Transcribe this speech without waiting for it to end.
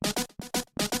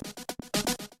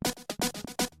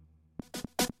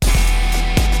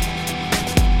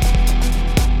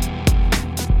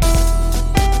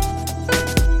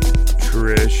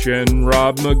Trish and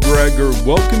Rob McGregor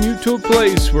welcome you to a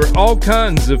place where all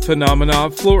kinds of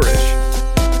phenomena flourish.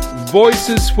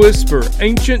 Voices whisper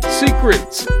ancient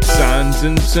secrets, signs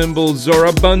and symbols are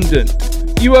abundant.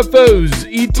 UFOs,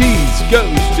 ETs,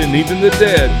 ghosts, and even the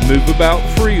dead move about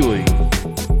freely.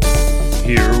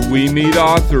 Here we meet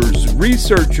authors,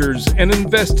 researchers, and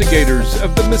investigators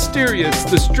of the mysterious,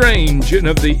 the strange, and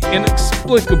of the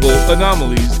inexplicable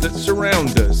anomalies that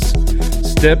surround us.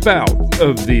 Step out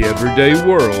of the everyday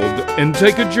world and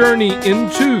take a journey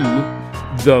into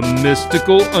the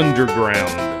mystical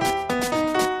underground.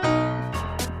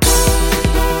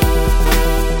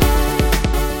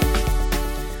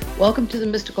 Welcome to the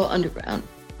Mystical Underground.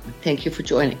 Thank you for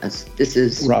joining us. This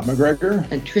is Rob McGregor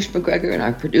and Trish McGregor and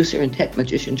our producer and tech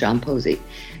magician, John Posey.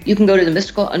 You can go to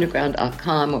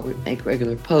themysticalunderground.com where we make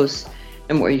regular posts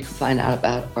and where you can find out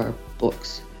about our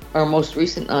books. Our most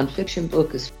recent nonfiction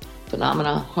book is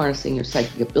Phenomena, Harnessing Your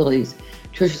Psychic Abilities.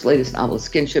 Trish's latest novel is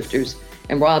Skin Shifters,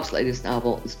 and Rob's latest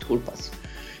novel is Tulpas.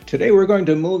 Today we're going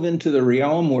to move into the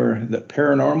realm where the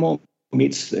paranormal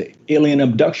meets the alien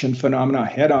abduction phenomena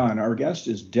head on. Our guest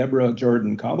is Deborah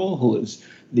Jordan Cobble, who is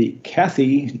the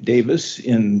Kathy Davis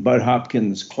in Bud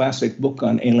Hopkins' classic book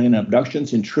on alien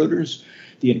abductions, Intruders,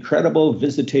 The Incredible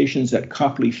Visitations at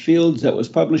Copley Fields, that was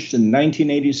published in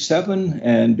 1987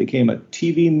 and became a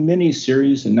TV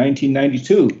miniseries in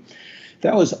 1992.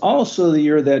 That was also the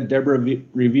year that Deborah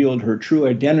revealed her true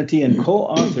identity and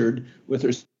co-authored with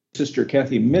her sister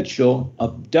Kathy Mitchell,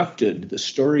 Abducted, the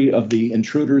story of the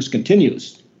intruders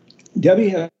continues. Debbie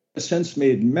has since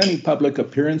made many public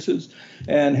appearances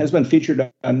and has been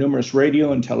featured on numerous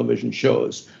radio and television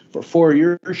shows. For 4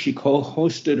 years, she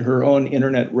co-hosted her own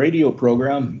internet radio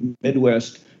program,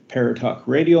 Midwest Paratalk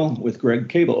Radio, with Greg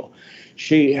Cable.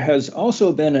 She has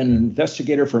also been an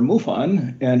investigator for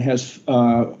MUFON and has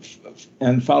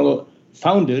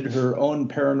founded her own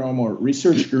paranormal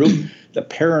research group, the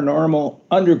Paranormal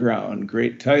Underground.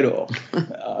 Great title.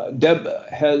 Deb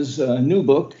has a new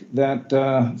book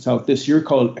that's out this year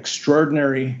called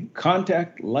Extraordinary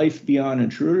Contact, Life Beyond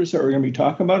Intruders, that we're going to be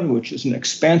talking about, which is an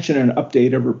expansion and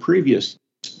update of her previous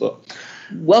book.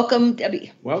 Welcome,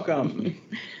 Debbie. Welcome.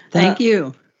 Thank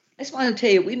you. I just want to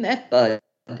tell you, we met Bud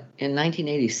in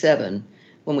 1987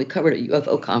 when we covered a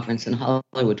UFO conference in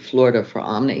Hollywood, Florida for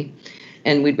Omni.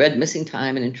 And we'd read Missing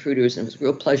Time and Intruders, and it was a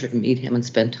real pleasure to meet him and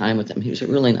spend time with him. He was a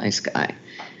really nice guy.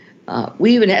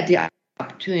 We even had the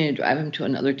opportunity to drive him to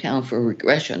another town for a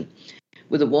regression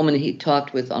with a woman he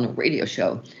talked with on a radio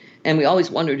show. And we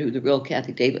always wondered who the real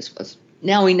Kathy Davis was.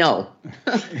 Now we know.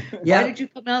 Yeah. Why did you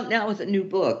come out now with a new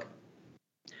book?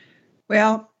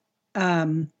 Well,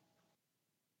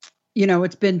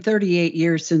 it's been 38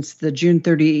 years since the June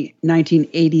 30,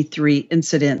 1983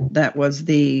 incident that was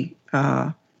the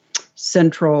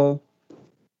central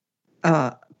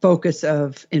focus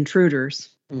of Intruders.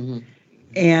 Mm-hmm.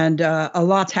 And a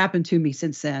lot's happened to me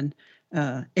since then,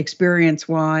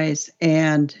 experience-wise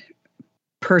and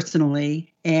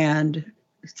personally and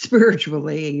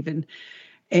spiritually even.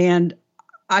 And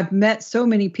I've met so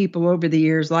many people over the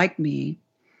years like me.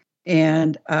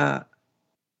 And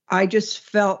I just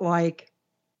felt like,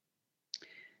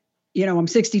 I'm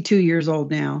 62 years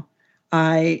old now.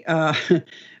 My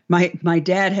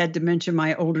dad had dementia.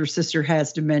 My older sister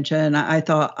has dementia. And I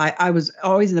thought I was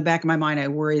always in the back of my mind. I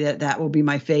worry that will be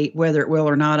my fate, whether it will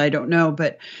or not, I don't know.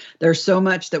 But there's so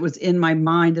much that was in my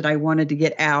mind that I wanted to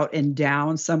get out and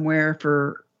down somewhere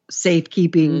for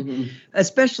safekeeping,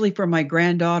 especially for my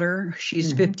granddaughter.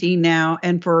 She's 15 now.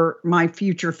 And for my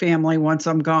future family once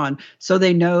I'm gone. So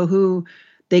they know who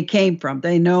they came from.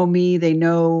 They know me. They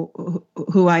know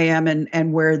who I am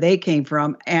and where they came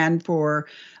from. And for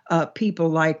people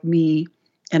like me,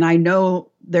 and I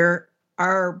know there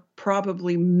are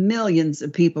probably millions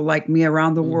of people like me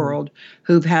around the world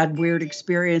who've had weird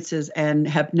experiences and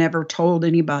have never told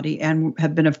anybody and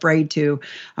have been afraid to.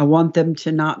 I want them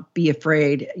to not be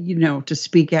afraid, to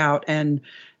speak out and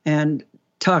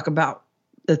talk about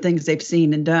the things they've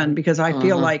seen and done, because I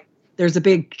feel like there's a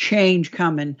big change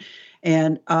coming.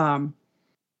 And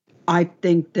I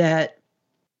think that,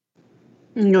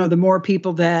 the more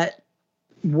people that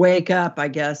wake up, I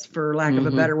guess, for lack of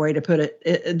a better way to put it,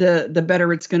 the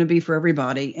better it's going to be for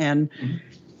everybody. And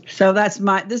so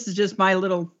this is just my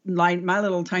little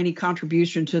tiny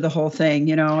contribution to the whole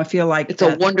thing. I feel like it's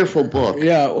a wonderful book.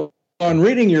 Yeah. On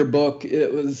reading your book,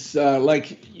 it was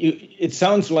it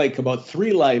sounds like about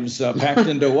 3 lives packed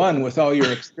into one with all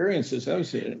your experiences. That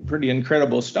was pretty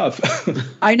incredible stuff.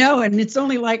 I know. And it's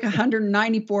only like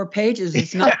 194 pages.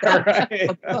 It's not that right.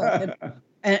 a book.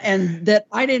 and that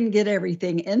I didn't get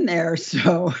everything in there.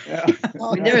 So I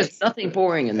mean, there is nothing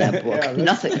boring in that book.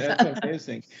 Nothing. That's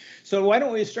amazing. So why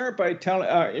don't we start by telling,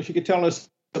 if you could tell us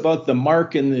about the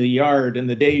mark in the yard and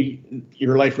the day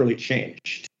your life really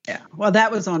changed. Yeah. Well,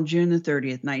 that was on June the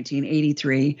 30th,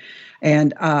 1983.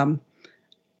 And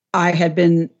I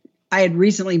had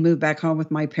recently moved back home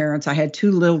with my parents. I had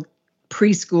 2 little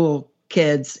preschool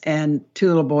kids and 2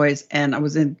 little boys, and I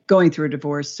was going through a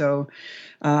divorce. So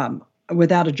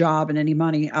without a job and any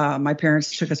money, my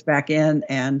parents took us back in,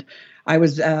 and I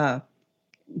was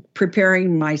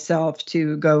preparing myself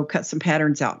to go cut some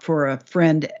patterns out for a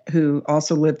friend who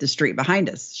also lived the street behind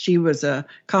us. She was a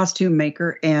costume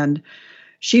maker, and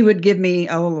she would give me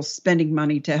a little spending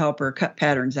money to help her cut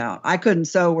patterns out. I couldn't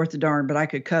sew worth a darn, but I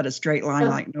could cut a straight line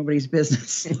like nobody's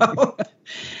business.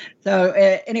 So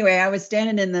anyway, I was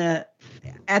standing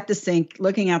at the sink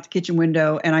looking out the kitchen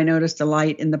window, and I noticed a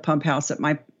light in the pump house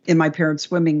in my parents'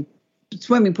 swimming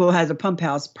pool. Has a pump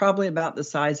house probably about the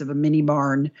size of a mini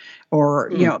barn,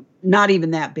 or not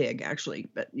even that big actually,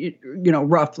 but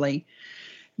roughly.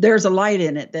 There's a light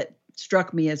in it that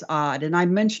struck me as odd, and I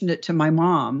mentioned it to my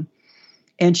mom.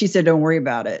 And she said, don't worry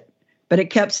about it. But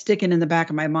it kept sticking in the back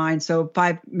of my mind. So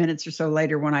 5 minutes or so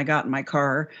later, when I got in my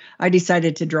car, I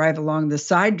decided to drive along the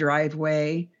side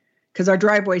driveway, because our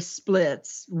driveway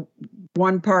splits.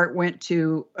 One part went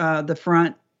to the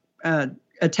front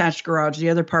attached garage.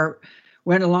 The other part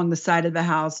went along the side of the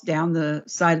house, down the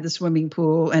side of the swimming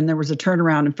pool. And there was a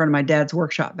turnaround in front of my dad's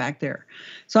workshop back there.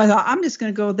 So I thought, I'm just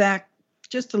going to go back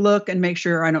just to look and make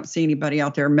sure I don't see anybody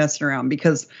out there messing around,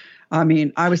 because I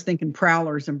mean, I was thinking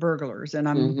prowlers and burglars, and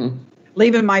I'm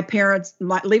leaving my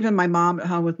mom at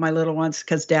home with my little ones,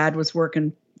 because Dad was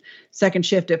working second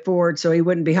shift at Ford, so he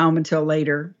wouldn't be home until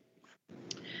later.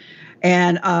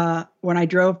 And when I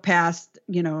drove past,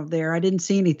 there, I didn't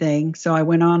see anything. So I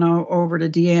went on over to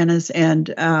Deanna's, and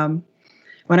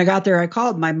when I got there, I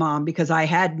called my mom, because I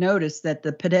had noticed that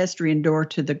the pedestrian door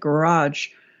to the garage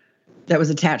that was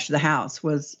attached to the house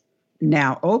was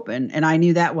now open, and I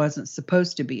knew that wasn't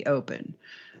supposed to be open.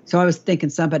 So I was thinking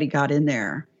somebody got in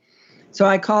there. So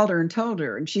I called her and told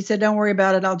her, and she said, don't worry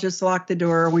about it. I'll just lock the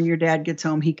door. When your dad gets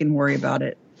home, he can worry about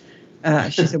it.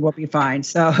 She said, we'll be fine.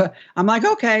 So I'm like,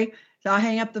 okay. So I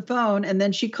hang up the phone, and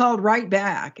then she called right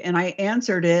back, and I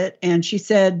answered it, and she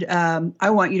said,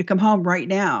 I want you to come home right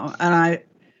now. And I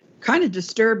kind of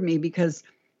disturbed me, because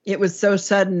it was so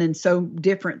sudden and so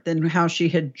different than how she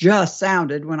had just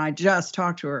sounded when I just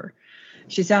talked to her.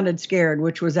 She sounded scared,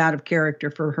 which was out of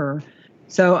character for her.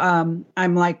 So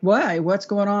I'm like, why? What's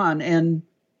going on? And,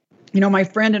 my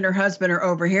friend and her husband are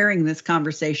overhearing this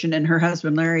conversation, and her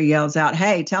husband, Larry, yells out,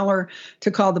 hey, tell her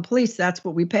to call the police. That's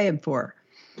what we pay him for.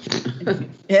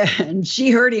 Yeah, and she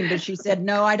heard him, but she said,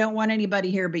 no, I don't want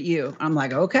anybody here but you. I'm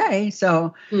like, okay.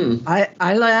 So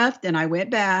I left, and I went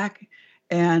back,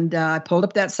 and I pulled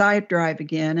up that side drive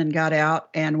again and got out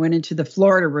and went into the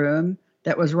Florida room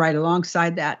that was right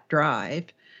alongside that drive.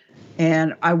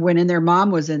 And I went in there. Mom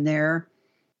was in there,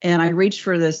 and I reached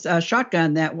for this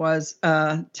shotgun that was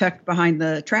tucked behind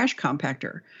the trash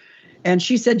compactor. And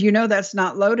she said, that's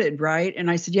not loaded, right?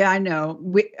 And I said, yeah, I know.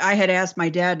 I had asked my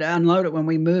dad to unload it when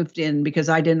we moved in, because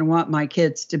I didn't want my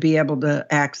kids to be able to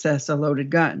access a loaded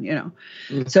gun,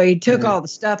 So he took all the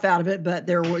stuff out of it, but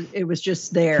it was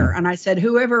just there. And I said,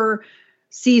 whoever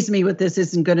sees me with this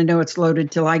isn't going to know it's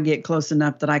loaded till I get close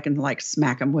enough that I can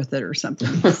smack them with it or something,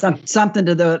 something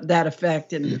to that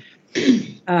effect. And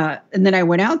then I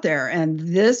went out there, and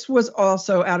this was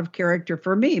also out of character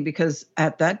for me, because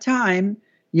at that time,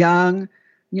 young,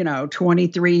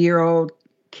 23-year-old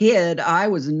kid, I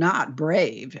was not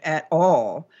brave at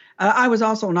all. I was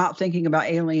also not thinking about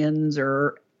aliens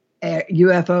or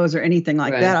UFOs or anything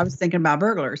like that. I was thinking about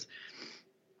burglars.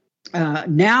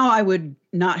 Now I would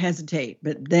not hesitate,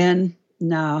 but then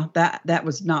no, that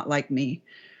was not like me.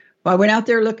 Well, I went out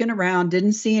there looking around,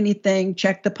 didn't see anything,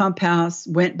 checked the pump house,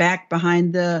 went back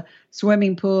behind the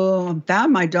swimming pool, and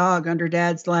found my dog under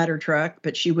Dad's ladder truck,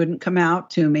 but she wouldn't come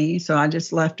out to me, so I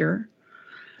just left her.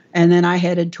 And then I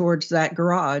headed towards that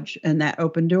garage and that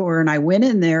open door, and I went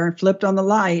in there and flipped on the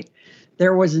light.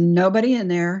 There was nobody in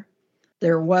there.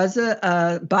 There was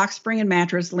a box spring and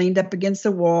mattress leaned up against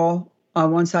the wall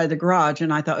on one side of the garage,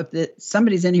 and I thought, if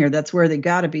somebody's in here, that's where they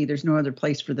got to be. There's no other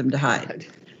place for them to hide.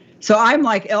 So I'm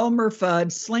like Elmer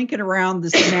Fudd, slinking around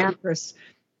this mattress,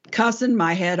 cussing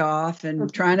my head off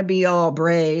and trying to be all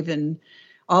brave. And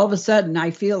all of a sudden, I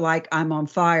feel like I'm on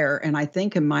fire. And I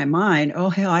think in my mind,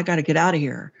 oh, hell, I got to get out of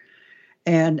here.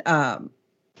 And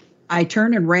I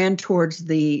turned and ran towards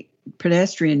the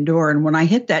pedestrian door. And when I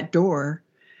hit that door,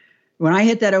 when I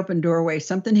hit that open doorway,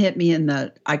 something hit me in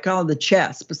I call it the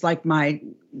chest. It's like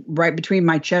right between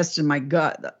my chest and my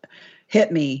gut,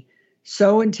 hit me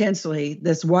so intensely,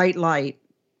 this white light.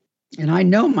 And I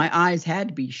know my eyes had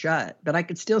to be shut, but I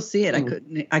could still see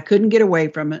it. I couldn't get away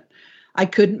from it. I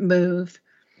couldn't move.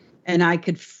 And I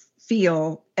could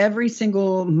feel every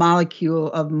single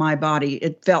molecule of my body.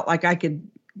 It felt like I could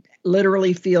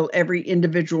literally feel every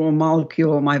individual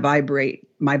molecule of my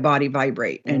body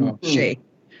vibrate and shake.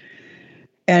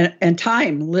 And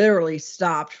time literally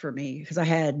stopped for me because I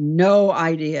had no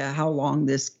idea how long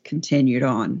this continued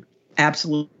on.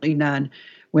 Absolutely none.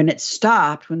 When it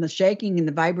stopped, when the shaking and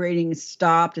the vibrating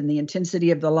stopped and the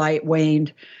intensity of the light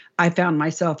waned, I found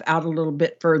myself out a little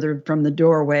bit further from the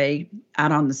doorway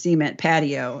out on the cement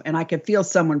patio, and I could feel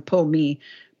someone pull me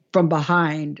from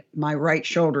behind my right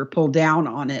shoulder, pull down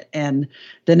on it. And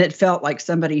then it felt like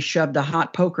somebody shoved a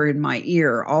hot poker in my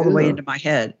ear all the way into my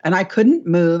head. And I couldn't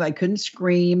move. I couldn't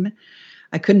scream.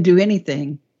 I couldn't do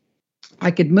anything.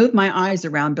 I could move my eyes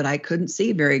around, but I couldn't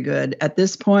see very good. At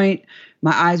this point,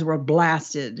 my eyes were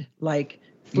blasted like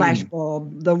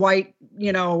flashbulb. The white,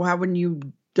 how when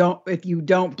if you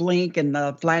don't blink and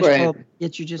the flashbulb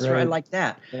gets you just right like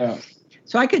that. Yeah.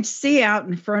 So I could see out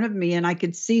in front of me and I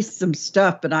could see some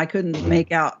stuff, but I couldn't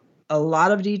make out a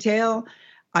lot of detail.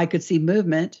 I could see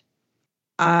movement.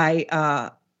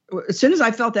 As soon as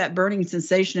I felt that burning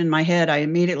sensation in my head, I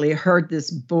immediately heard this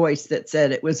voice that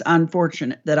said it was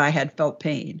unfortunate that I had felt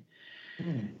pain.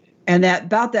 And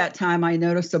about that time, I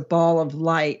noticed a ball of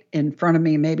light in front of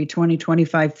me, maybe 20,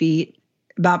 25 feet,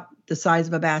 about the size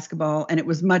of a basketball. And it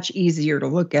was much easier to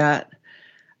look at.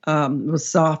 It was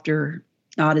softer,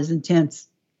 not as intense.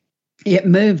 It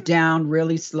moved down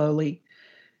really slowly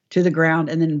to the ground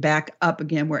and then back up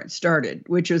again where it started,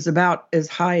 which was about as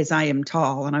high as I am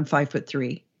tall, and I'm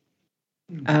 5'3".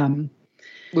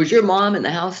 Was your mom in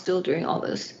the house still during all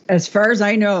this? As far as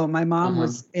I know, my mom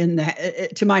was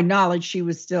to my knowledge, she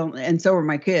was still, and so were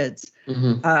my kids.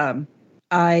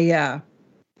 I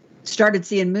started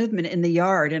seeing movement in the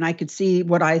yard, and I could see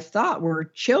what I thought were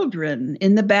children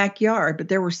in the backyard, but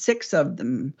there were 6 of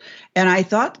them. And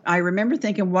I remember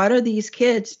thinking, what are these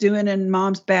kids doing in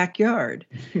mom's backyard?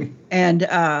 And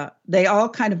they all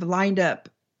kind of lined up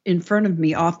in front of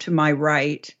me off to my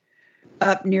right,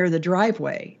 up near the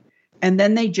driveway. And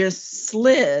then they just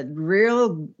slid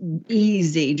real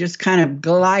easy, just kind of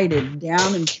glided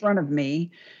down in front of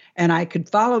me. And I could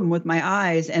follow them with my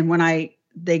eyes. And when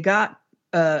they got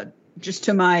just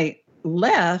to my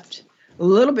left, a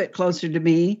little bit closer to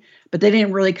me, but they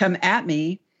didn't really come at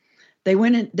me. They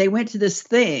went to this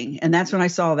thing. And that's when I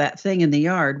saw that thing in the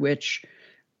yard, which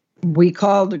we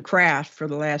called a crash for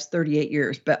the last 38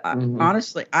 years. But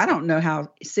honestly, I don't know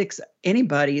how 6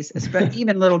 anybody's, especially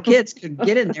even little kids, could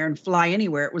get in there and fly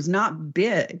anywhere. It was not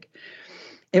big.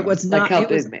 It was not. Like how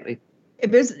big, maybe?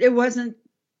 It wasn't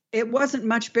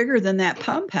much bigger than that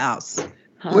pump house,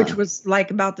 which was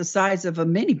like about the size of a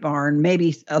mini barn,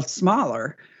 maybe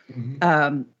smaller.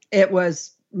 It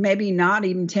was maybe not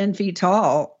even 10 feet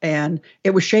tall, and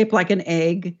it was shaped like an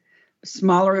egg.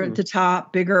 Smaller at the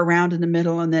top, bigger around in the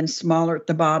middle, and then smaller at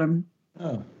the bottom.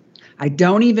 I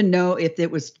don't even know if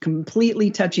it was completely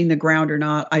touching the ground or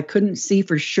not. I couldn't see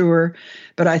for sure,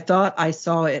 but I thought I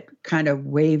saw it kind of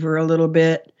waver a little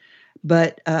bit.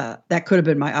 But that could have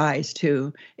been my eyes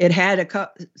too. It had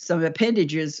some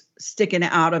appendages sticking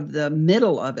out of the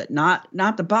middle of it, not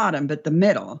the bottom, but the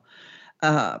middle.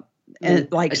 And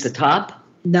like the top?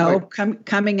 No,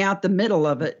 coming out the middle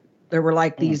of it. There were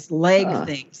like these leg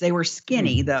things. They were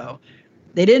skinny though.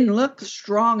 They didn't look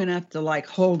strong enough to like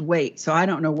hold weight. So I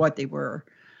don't know what they were.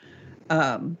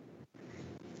 I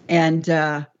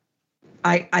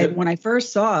when I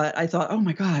first saw it, I thought, oh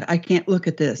my God, I can't look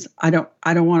at this. I don't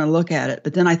want to look at it.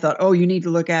 But then I thought, oh, you need to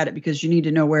look at it because you need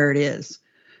to know where it is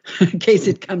in case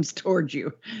it comes towards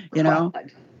you,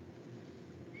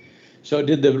 So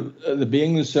did the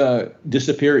beings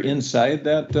disappear inside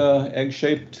that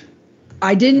egg-shaped?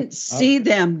 I didn't see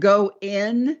them go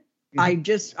in. I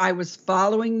was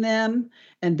following them,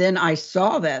 and then I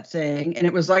saw that thing, and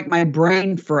it was like my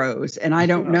brain froze, and I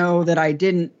don't know that I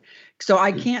didn't. So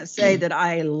I can't say that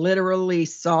I literally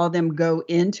saw them go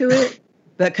into it,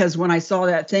 because when I saw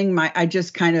that thing, my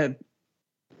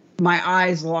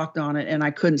eyes locked on it, and I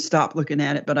couldn't stop looking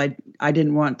at it, but I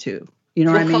didn't want to. You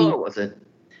know what I mean? What color was it?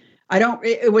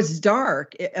 It was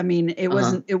dark.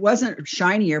 It wasn't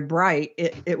shiny or bright.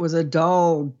 It was a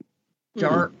dull,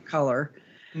 dark color.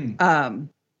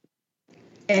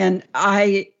 And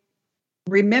I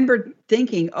remembered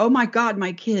thinking, oh my God,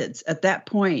 my kids. At that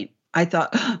point, I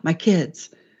thought, my kids.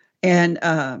 And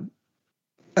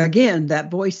again, that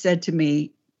voice said to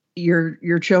me,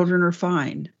 your children are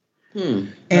fine. Now,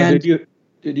 And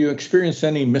did you experience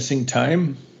any missing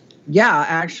time? yeah,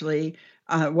 actually,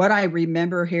 what I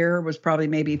remember here was probably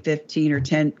maybe 10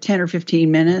 or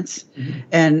 15 minutes.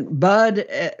 And Bud,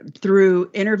 through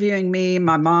interviewing me,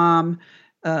 my mom,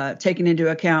 taking into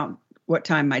account what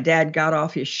time my dad got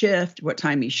off his shift, what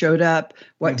time he showed up,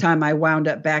 what time I wound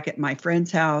up back at my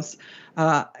friend's house.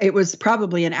 It was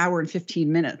probably an hour and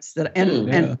 15 minutes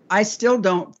and I still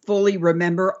don't fully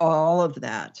remember all of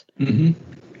that.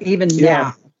 Even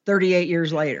now, 38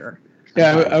 years later.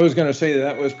 Yeah, I was going to say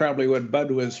that was probably what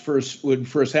Bud would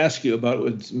first ask you about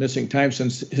with missing time,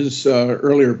 since his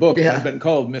earlier book had been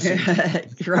called Missing Time.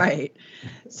 Right.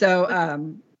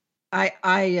 So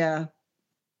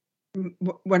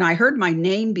when I heard my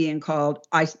name being called,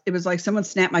 it was like someone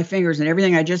snapped my fingers and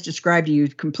everything I just described to you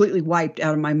completely wiped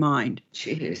out of my mind.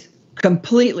 Jeez.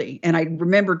 Completely. And I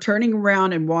remember turning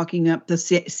around and walking up the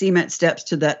cement steps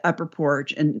to that upper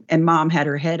porch, and Mom had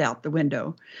her head out the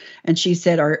window, and she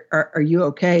said, are you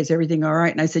okay? Is everything all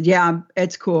right? And I said, yeah,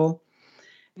 it's cool.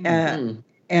 But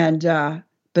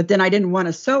then I didn't want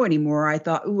to sew anymore. I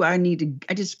thought,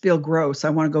 I just feel gross. I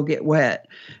want to go get wet.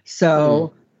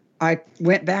 So I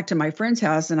went back to my friend's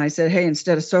house and I said, hey,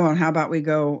 instead of sewing, how about we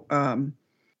go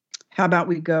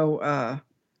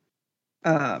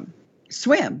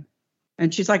swim?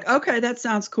 And she's like, okay, that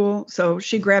sounds cool. So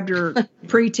she grabbed her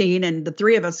preteen, and the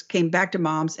three of us came back to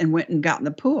Mom's and went and got in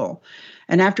the pool.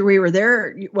 And after we were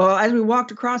there, well, as we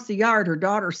walked across the yard, her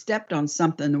daughter stepped on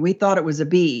something, and we thought it was a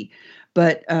bee.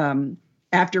 But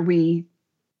after we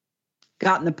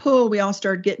got in the pool, we all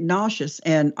started getting nauseous,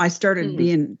 and I started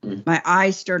my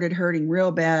eyes started hurting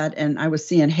real bad, and I was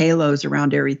seeing halos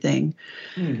around everything.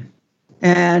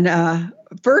 And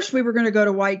first we were going to go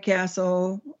to White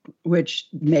Castle, which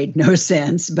made no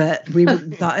sense, but we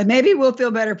thought maybe we'll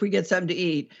feel better if we get something to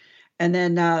eat. And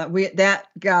then that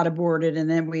got aborted, and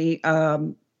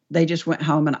then they just went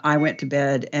home, and I went to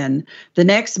bed. And the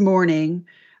next morning,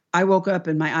 I woke up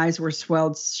and my eyes were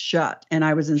swelled shut, and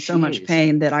I was in so much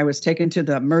pain that I was taken to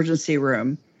the emergency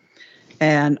room.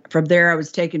 And from there, I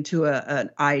was taken to an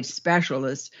eye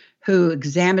specialist who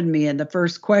examined me. And the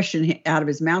first question out of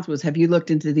his mouth was, have you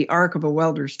looked into the arc of a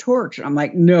welder's torch? I'm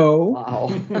like, no. Wow.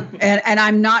 and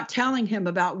I'm not telling him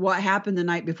about what happened the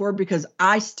night before, because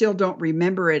I still don't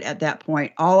remember it at that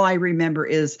point. All I remember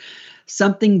is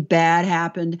something bad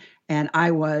happened, and I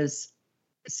was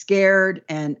scared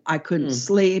and I couldn't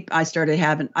sleep. I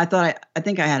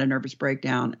think I had a nervous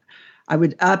breakdown. I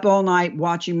would up all night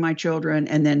watching my children,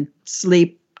 and then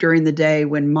sleep during the day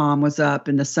when Mom was up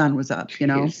and the sun was up,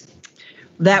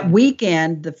 That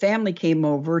weekend, the family came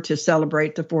over to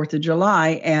celebrate the 4th of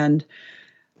July, and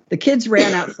the kids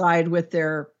ran outside with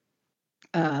their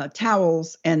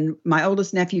towels, and my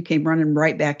oldest nephew came running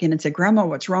right back in and said, Grandma,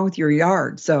 what's wrong with your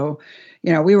yard? So,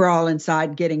 we were all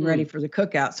inside getting ready for the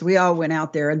cookout. So we all went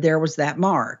out there, and there was that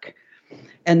mark.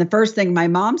 And the first thing my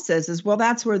mom says is, well,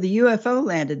 that's where the UFO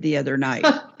landed the other night.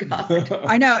 Oh, God.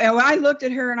 I know. And I looked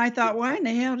at her and I thought, why in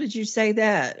the hell did you say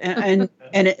that?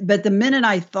 But the minute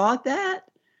I thought that,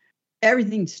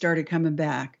 everything started coming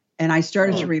back. And I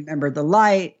started to remember the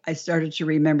light. I started to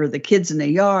remember the kids in the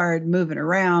yard moving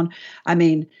around. I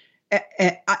mean,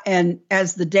 and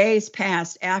as the days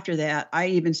passed after that, I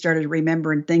even started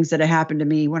remembering things that had happened to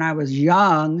me when I was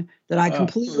young that I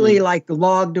completely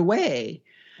logged away.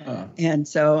 And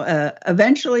so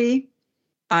eventually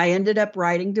I ended up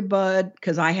writing to Bud,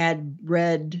 because I had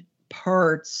read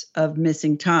parts of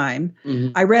Missing Time.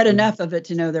 I read enough of it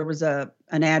to know there was an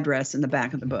address in the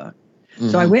back of the book.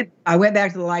 So I went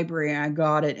back to the library and I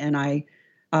got it, and I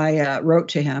wrote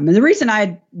to him. And the reason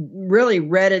I really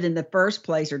read it in the first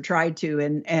place, or tried to,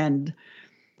 and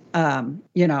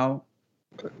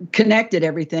connected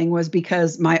everything, was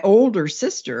because my older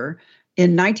sister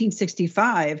in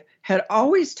 1965 had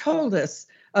always told us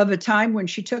of a time when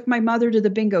she took my mother to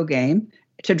the bingo game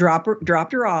to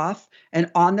dropped her off. And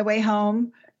on the way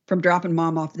home from dropping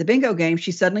Mom off at the bingo game,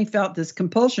 she suddenly felt this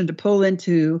compulsion to pull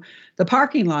into the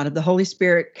parking lot of the Holy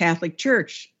Spirit Catholic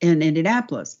Church in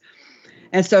Indianapolis.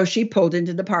 And so she pulled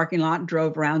into the parking lot and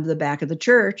drove around to the back of the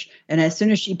church. And as soon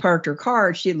as she parked her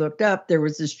car, she looked up. There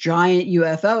was this giant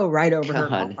UFO right over her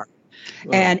car.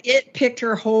 Wow. And it picked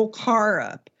her whole car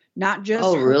up. Not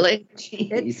just really?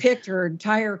 It picked her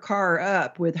entire car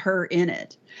up with her in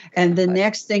it. And the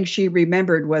next thing she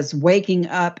remembered was waking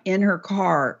up in her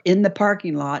car in the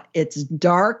parking lot. It's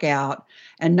dark out.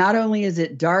 And not only is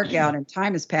it dark out and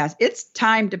time has passed, it's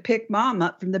time to pick Mom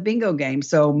up from the bingo game.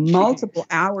 So multiple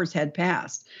hours had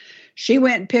passed. She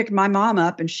went and picked my mom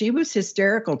up, and she was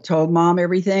hysterical, told Mom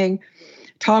everything,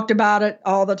 talked about it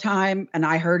all the time. And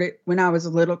I heard it when I was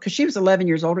little, because she was 11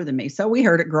 years older than me. So we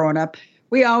heard it growing up.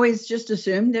 We always just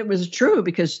assumed it was true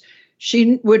because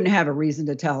she wouldn't have a reason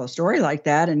to tell a story like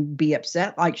that and be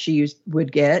upset like she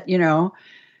would get,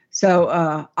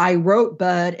 So I wrote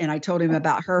Bud and I told him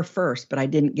about her first, but I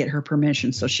didn't get her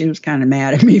permission. So she was kind of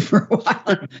mad at me for a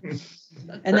while.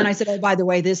 And then I said, oh, by the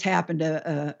way, this happened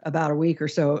about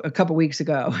a couple weeks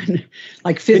ago. And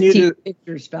like 15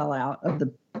 pictures fell out of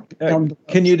the film.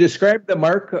 Can you describe the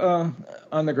mark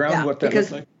on the ground, what that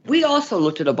looks like? We also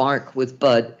looked at a mark with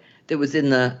Bud that was in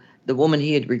the woman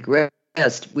he had regressed.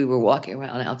 We were walking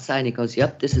around outside and he goes,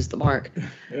 yep, this is the mark. Yeah.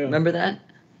 Remember that?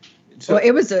 So, well,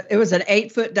 it was an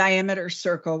 8-foot diameter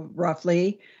circle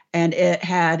roughly, and it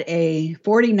had a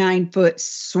 49-foot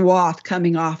swath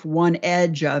coming off one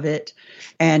edge of it,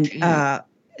 and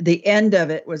the end of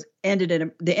it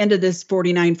the end of this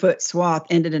 49-foot swath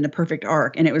ended in a perfect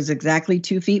arc, and it was exactly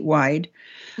 2 feet wide.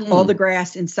 All the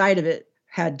grass inside of it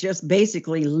had just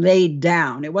basically laid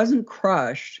down. It wasn't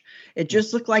crushed. It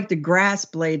just looked like the grass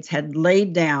blades had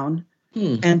laid down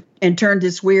and turned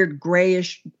this weird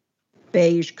grayish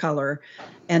beige color,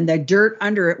 and the dirt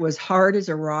under it was hard as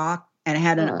a rock and it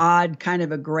had an odd kind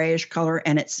of a grayish color,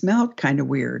 and it smelled kind of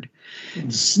weird.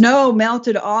 Snow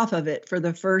melted off of it for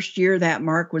the first year that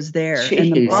mark was there.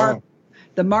 Jeez. And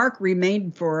the mark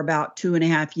remained for about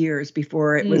 2.5 years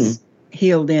before it was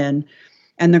healed in.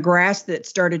 And the grass that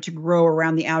started to grow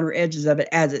around the outer edges of it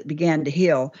as it began to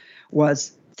heal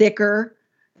was thicker.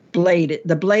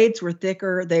 The blades were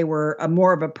thicker. They were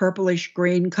more of a purplish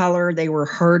green color. They were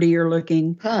hardier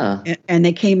looking, and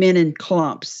they came in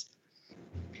clumps.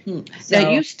 So,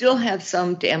 now you still have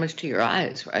some damage to your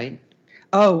eyes, right?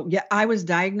 Oh, yeah. I was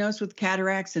diagnosed with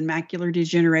cataracts and macular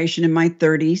degeneration in my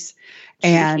 30s.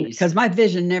 And because my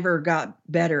vision never got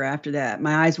better after that.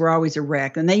 My eyes were always a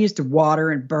wreck, and they used to water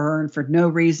and burn for no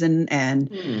reason.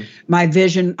 And my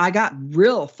vision, I got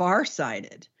real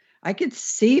farsighted. I could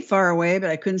see far away,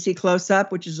 but I couldn't see close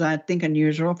up, which is, I think,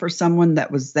 unusual for someone that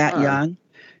was that young,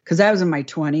 because I was in my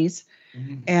 20s.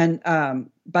 And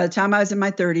by the time I was in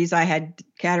my 30s, I had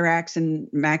cataracts and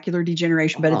macular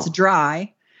degeneration, but it's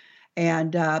dry.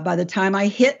 And by the time I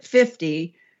hit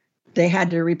 50, they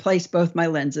had to replace both my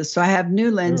lenses. So I have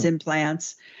new lens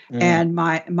implants, and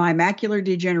my macular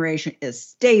degeneration is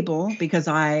stable because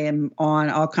I am on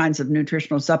all kinds of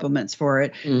nutritional supplements for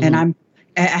it. And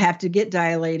I have to get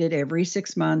dilated every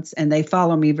 6 months, and they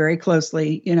follow me very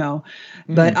closely,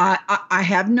 but I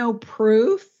have no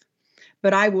proof,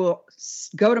 but I will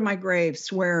go to my grave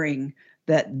swearing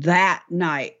that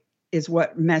night is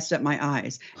what messed up my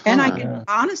eyes. And I can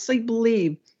honestly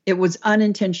believe it was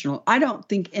unintentional. I don't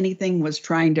think anything was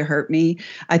trying to hurt me.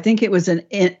 I think it was an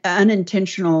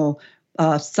unintentional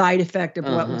side effect of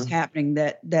what was happening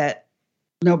that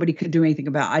nobody could do anything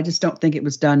about. I just don't think it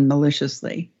was done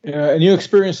maliciously. Yeah, and you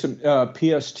experienced some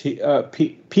PTSD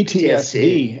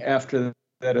after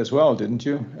that as well, didn't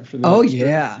you? After that experience?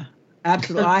 Yeah,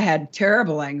 absolutely. I had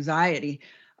terrible anxiety.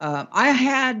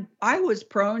 I was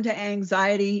prone to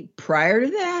anxiety prior to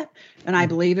that, and I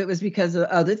believe it was because of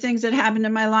other things that happened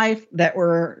in my life that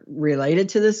were related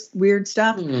to this weird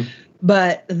stuff.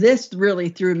 But this really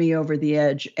threw me over the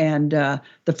edge. And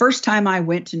the first time I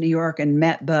went to New York and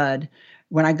met Bud,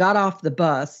 when I got off the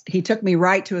bus, he took me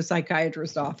right to a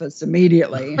psychiatrist's office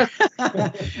immediately,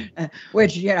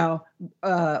 which,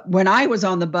 when I was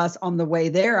on the bus on the way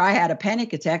there, I had a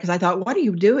panic attack because I thought, what are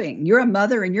you doing? You're a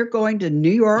mother and you're going to New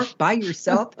York by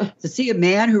yourself to see a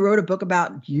man who wrote a book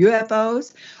about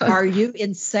UFOs? Are you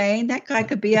insane? That guy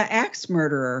could be an axe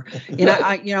murderer.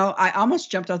 I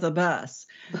almost jumped off the bus,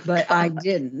 but I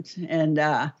didn't. And,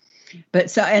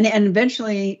 and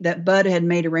eventually that Bud had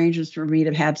made arrangements for me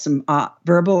to have some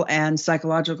verbal and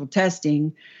psychological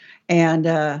testing.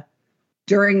 And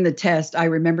during the test, I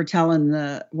remember telling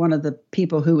one of the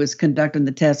people who was conducting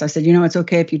the test, I said, it's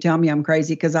okay if you tell me I'm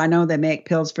crazy because I know they make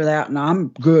pills for that and I'm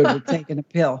good with taking a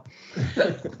pill.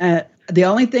 The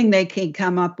only thing they could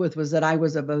come up with was that I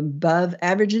was of above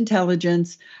average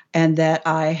intelligence and that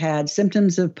I had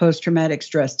symptoms of post-traumatic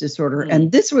stress disorder.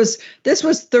 And this was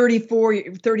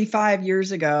 35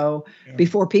 years ago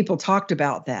before people talked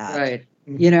about that, right?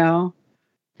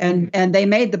 And they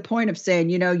made the point of saying,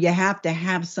 you have to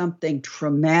have something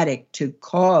traumatic to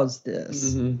cause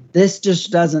this. This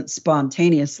just doesn't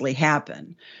spontaneously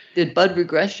happen. Did Bud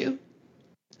regress you?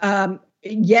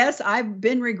 Yes, I've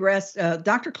been regressed.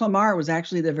 Dr. Clamar was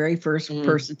actually the very first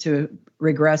person to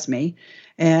regress me.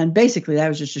 And basically that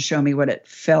was just to show me what it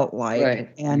felt like.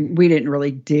 Right. And we didn't really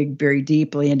dig very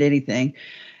deeply into anything.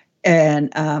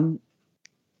 And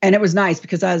And it was nice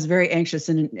because I was very anxious,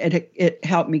 and it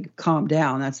helped me calm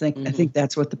down. I think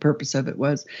that's what the purpose of it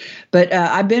was. But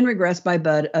I've been regressed by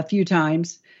Bud a few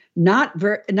times, not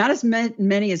as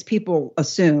many as people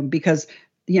assume, because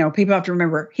people have to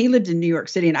remember he lived in New York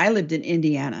City and I lived in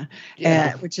Indiana,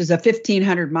 which is a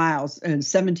 1,500 miles and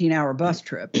 17-hour bus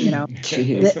trip.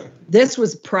 This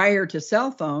was prior to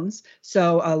cell phones,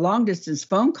 so a long distance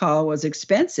phone call was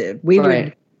expensive.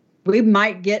 We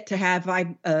might get to have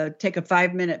take a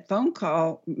 5-minute phone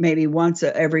call maybe once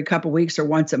every couple weeks or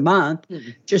once a month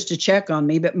just to check on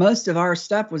me. But most of our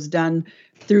stuff was done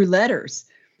through letters,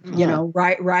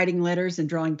 writing letters and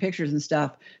drawing pictures and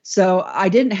stuff. So I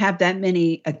didn't have that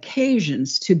many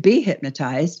occasions to be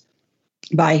hypnotized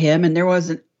by him. And there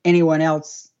wasn't anyone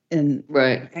else in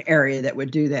the area that would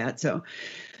do that. So,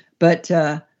 but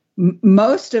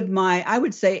most of I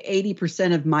would say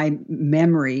 80% of my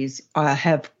memories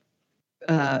have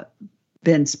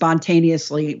been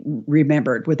spontaneously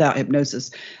remembered without hypnosis.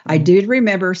 I did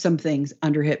remember some things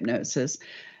under hypnosis,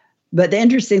 but the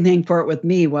interesting thing for it with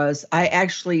me was I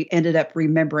actually ended up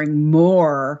remembering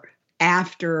more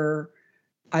after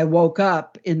I woke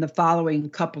up in the following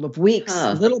couple of weeks.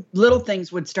 Little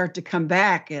things would start to come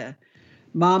back.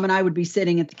 Mom and I would be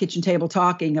sitting at the kitchen table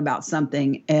talking about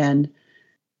something, and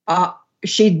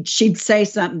she'd say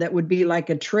something that would be like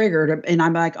a trigger, and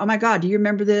I'm like, oh my God, do you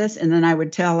remember this? And then I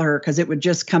would tell her because it would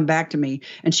just come back to me.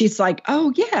 And she's like,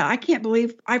 oh yeah, I can't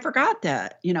believe I forgot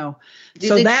that, Do you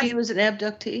think she was an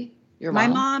abductee? Your mom?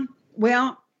 My mom,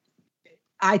 well,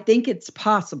 I think it's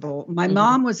possible. My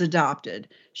mom was adopted.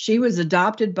 She was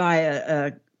adopted by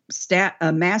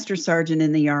a master sergeant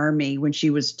in the Army when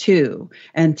she was 2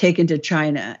 and taken to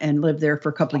China and lived there for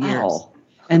a couple of years.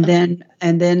 And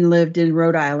then lived in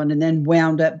Rhode Island, and then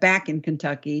wound up back in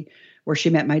Kentucky where she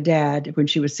met my dad when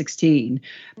she was 16.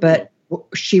 But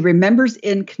she remembers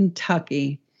in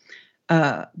Kentucky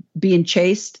being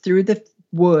chased through the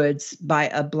woods by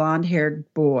a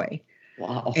blonde-haired boy.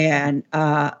 Wow.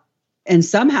 And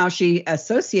somehow she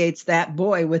associates that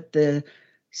boy with the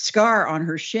scar on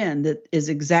her shin that is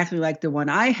exactly like the one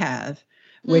I have.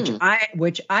 Which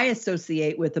I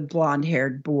associate with a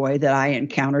blonde-haired boy that I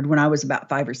encountered when I was about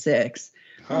 5 or 6.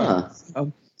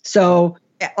 So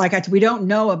like we don't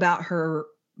know about her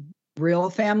real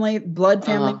family, blood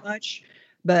family much,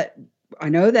 but I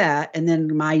know that. And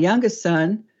then my youngest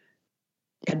son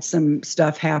had some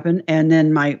stuff happen, and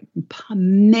then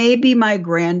maybe my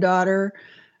granddaughter,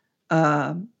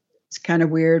 it's kind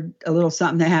of weird, a little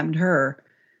something that happened to her.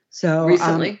 So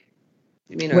recently,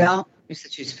 you mean? Well. You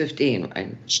said she's 15,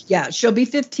 right? Yeah, she'll be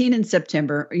 15 in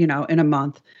September, in a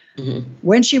month.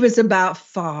 When she was about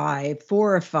 4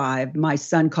 or 5, my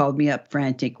son called me up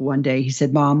frantic one day. He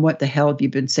said, Mom, what the hell have you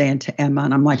been saying to Emma?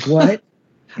 And I'm like, what?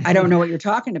 I don't know what you're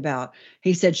talking about.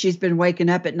 He said, she's been waking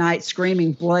up at night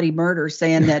screaming bloody murder,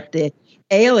 saying that the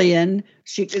alien,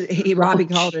 Robbie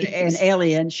called it an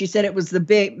alien. She said it was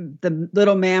the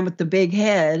little man with the big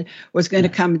head was going to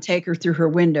come and take her through her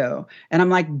window. And I'm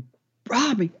like,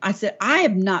 Robbie, I said, I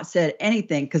have not said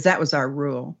anything, because that was our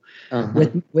rule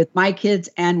with my kids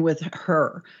and with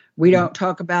her. We don't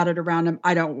talk about it around them.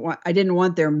 I didn't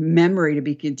want their memory to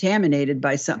be contaminated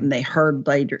by something they heard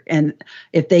later. And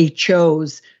if they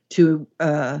chose to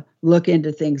look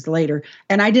into things later,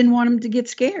 and I didn't want them to get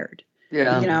scared.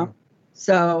 Yeah.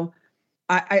 So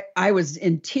I was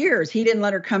in tears. He didn't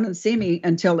let her come and see me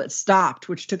until it stopped,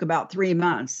 which took about 3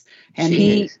 months. And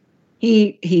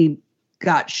he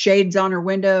got shades on her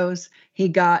windows. He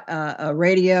got a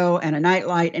radio and a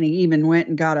nightlight, and he even went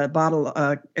and got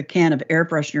a can of air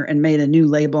freshener and made a new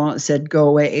label on it that said "Go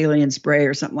Away Alien Spray"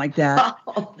 or something like that.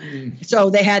 So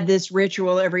they had this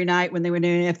ritual every night when they went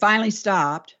in, and it finally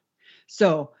stopped.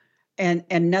 So, and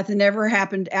nothing ever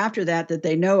happened after that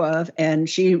they know of. And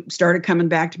she started coming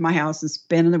back to my house and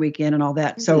spending the weekend and all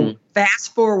that. So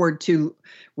fast forward to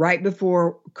right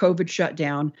before COVID shut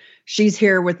down, she's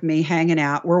here with me hanging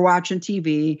out. We're watching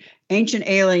TV. Ancient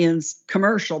Aliens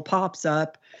commercial pops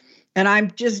up. And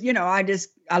I'm just,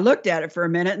 I looked at it for a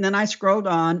minute, and then I scrolled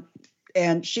on,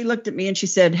 and she looked at me and she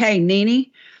said, "Hey, Nene."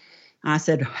 I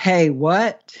said, "Hey,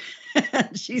 what?"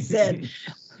 She said,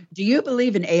 "Do you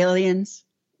believe in aliens?"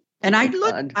 And I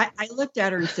looked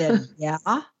at her and said, "Yeah,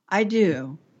 I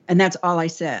do." And that's all I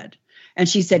said. And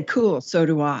she said, "Cool, so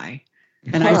do I."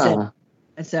 And I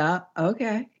said,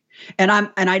 "Okay." And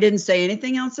I didn't say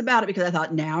anything else about it, because I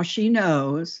thought, now she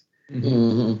knows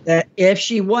that if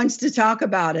she wants to talk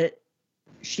about it,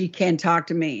 she can talk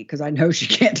to me, because I know she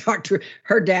can't talk to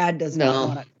her dad. Does not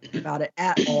want to talk about it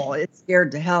at all. It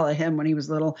scared the hell out of him when he was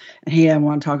little, and he didn't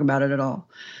want to talk about it at all.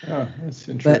 Oh, that's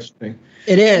interesting.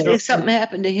 But it is. Did something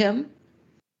happen to him?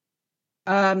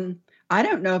 I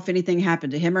don't know if anything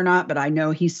happened to him or not, but I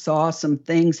know he saw some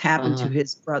things happen to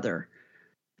his brother.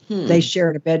 They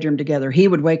shared a bedroom together. He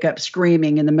would wake up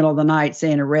screaming in the middle of the night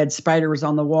saying a red spider was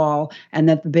on the wall and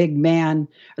that the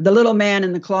little man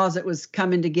in the closet was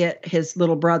coming to get his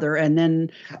little brother. And then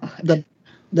the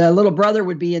little brother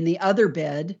would be in the other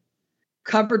bed,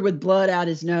 covered with blood out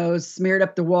his nose, smeared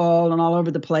up the wall and all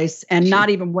over the place, and not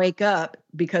even wake up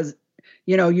because,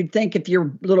 you'd think if your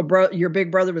big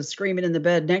brother was screaming in the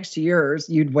bed next to yours,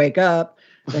 you'd wake up,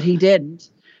 but he didn't.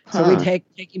 So we'd take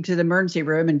him to the emergency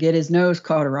room and get his nose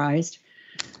cauterized.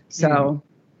 So.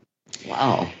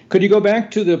 Wow. Could you go back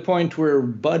to the point where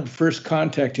Bud first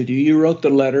contacted you? You wrote the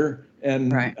letter,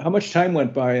 and how much time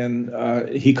went by,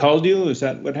 and he called you? Is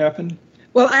that what happened?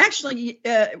 Well, actually,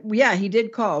 he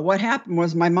did call. What happened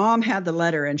was my mom had the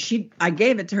letter, and I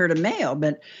gave it to her to mail,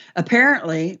 but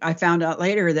apparently I found out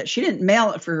later that she didn't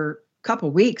mail it for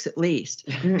couple weeks at least.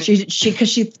 Because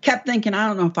she kept thinking, I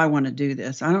don't know if I want to do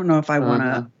this. I don't know if I want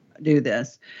to do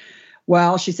this.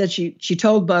 Well, she said she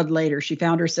told Bud later, she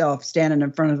found herself standing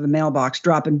in front of the mailbox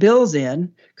dropping bills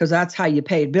in, because that's how you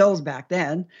paid bills back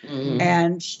then.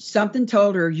 And something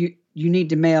told her, you need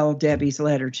to mail Debbie's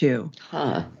letter too.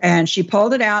 And she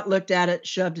pulled it out, looked at it,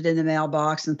 shoved it in the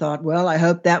mailbox, and thought, well, I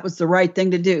hope that was the right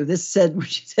thing to do. This said what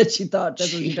she said she thought.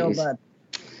 That's what she told Bud.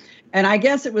 And I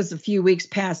guess it was a few weeks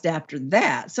past after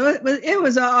that. So it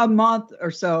was a month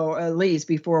or so at least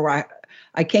before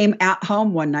I came out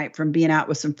home one night from being out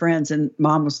with some friends, and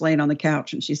Mom was laying on the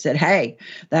couch and she said, hey,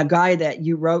 that guy that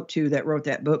you wrote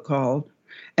that book called,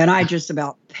 and I just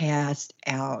about passed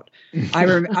out. I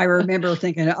remember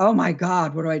thinking, oh my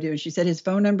God, what do I do? And she said, his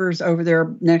phone number is over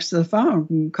there next to the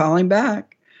phone. Call him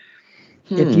back.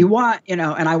 If you want, and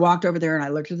I walked over there and I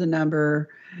looked at the number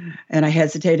and I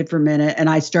hesitated for a minute and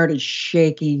I started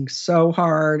shaking so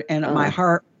hard, and my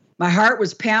heart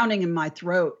was pounding in my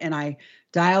throat, and I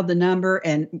dialed the number,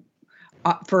 and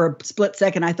for a split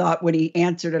second, I thought when he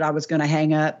answered it, I was going to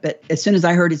hang up. But as soon as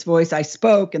I heard his voice, I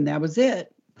spoke, and that was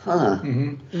it.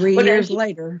 3 years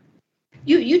later.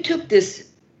 You took this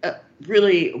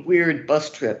really weird bus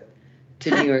trip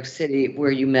to New York City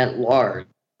where you met Lars.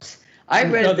 I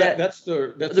read that's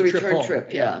the return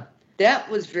trip. Yeah.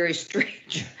 That was very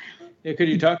strange. Yeah, could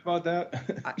you talk about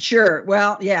that? Sure.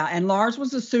 Well, yeah, and Lars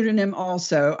was a pseudonym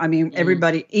also. I mean,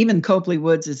 everybody, even Copley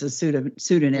Woods is a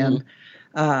pseudonym.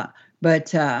 But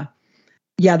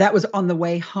that was on the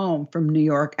way home from New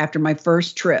York after my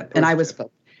first trip. And I was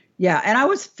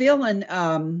feeling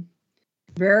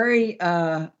very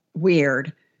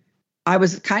weird. I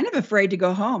was kind of afraid to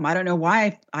go home. I don't know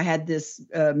why I had this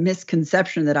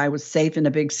misconception that I was safe in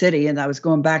a big city and I was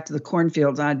going back to the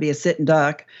cornfields and I'd be a sitting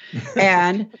duck.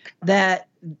 And that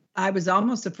I was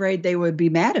almost afraid they would be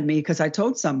mad at me because I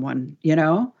told someone,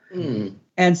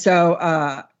 And so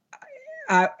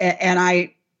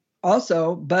I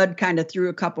also, Bud kind of threw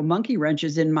a couple monkey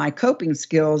wrenches in my coping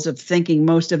skills of thinking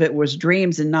most of it was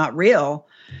dreams and not real.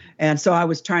 And so I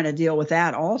was trying to deal with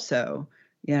that also.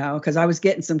 Because I was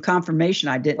getting some confirmation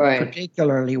I didn't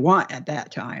particularly want at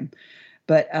that time.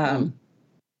 But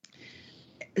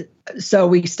so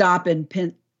we stop in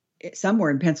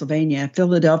somewhere in Pennsylvania,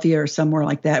 Philadelphia or somewhere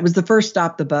like that. It was the first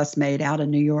stop the bus made out of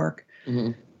New York.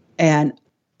 And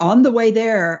on the way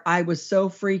there, I was so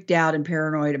freaked out and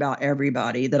paranoid about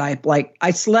everybody that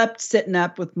I slept sitting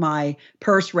up with my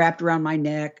purse wrapped around my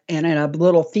neck and in a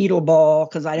little fetal ball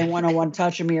because I didn't want no one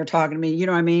touching me or talking to me. You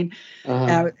know what I mean?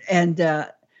 And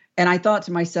I thought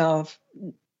to myself,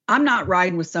 I'm not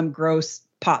riding with some gross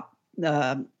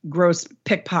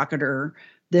pickpocketer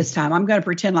this time. I'm going to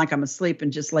pretend like I'm asleep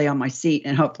and just lay on my seat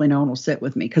and hopefully no one will sit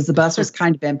with me because the bus was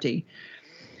kind of empty.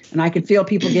 And I could feel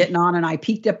people getting on, and I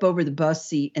peeked up over the bus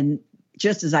seat, and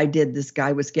just as I did, this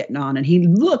guy was getting on, and he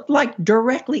looked like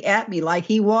directly at me, like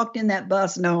he walked in that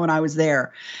bus knowing I was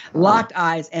there. Locked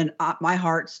eyes, and my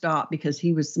heart stopped because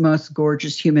he was the most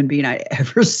gorgeous human being I'd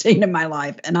ever seen in my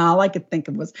life. And all I could think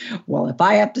of was, well, if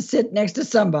I have to sit next to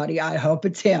somebody, I hope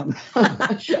it's him.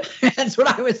 That's what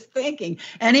I was thinking.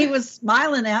 And he was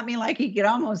smiling at me like he could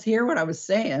almost hear what I was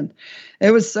saying.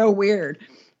 It was so weird.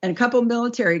 And a couple of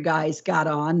military guys got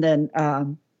on, then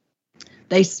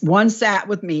one sat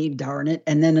with me, darn it,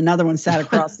 and then another one sat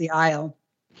across the aisle.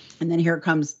 And then here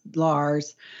comes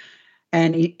Lars,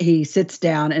 and he sits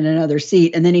down in another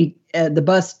seat. And then the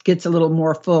bus gets a little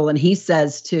more full, and he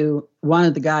says to one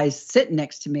of the guys sitting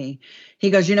next to me,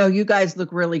 he goes, you guys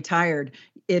look really tired.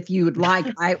 If you would like,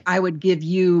 I would give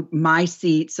you my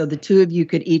seat so the two of you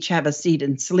could each have a seat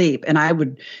and sleep. And I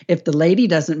would, if the lady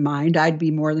doesn't mind, I'd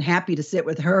be more than happy to sit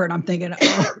with her. And I'm thinking,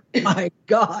 oh my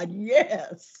God,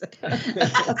 yes.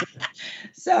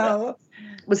 So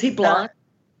was he blonde?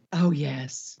 Oh,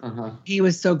 yes. Uh-huh. He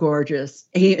was so gorgeous.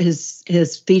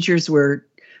 His features were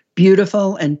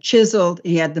beautiful and chiseled.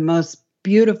 He had the most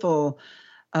beautiful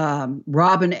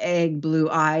robin egg blue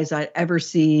eyes I'd ever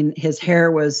seen. His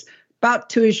hair was about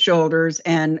to his shoulders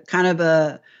and kind of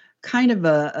a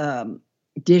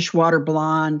dishwater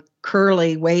blonde,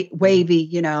 curly,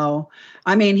 wavy,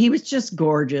 I mean, he was just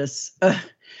gorgeous.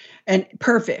 And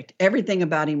perfect. Everything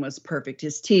about him was perfect.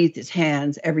 His teeth, his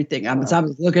hands, everything. I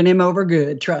was looking him over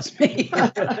good, trust me.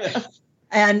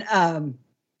 And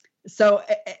so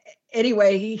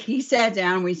anyway, he sat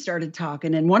down, we started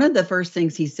talking. And one of the first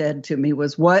things he said to me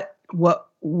was, where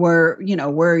are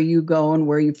you going?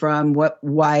 Where are you from? What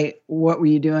were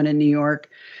you doing in New York?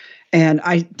 And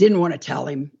I didn't want to tell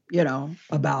him,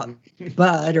 about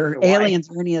Bud or aliens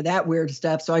or any of that weird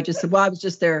stuff. So I just said, well, I was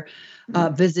just there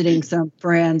visiting some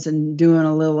friends and doing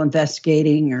a little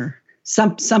investigating or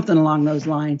something along those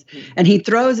lines. And he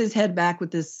throws his head back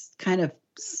with this kind of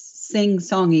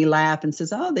sing-songy laugh and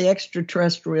says, oh, the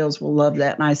extraterrestrials will love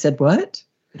that. And I said, what?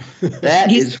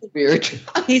 That is weird.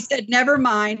 He said, never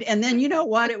mind. And then you know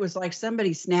what? It was like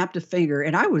somebody snapped a finger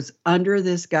and I was under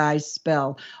this guy's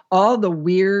spell. All the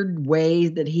weird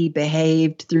ways that he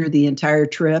behaved through the entire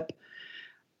trip.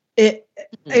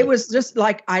 It was just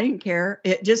like, I didn't care.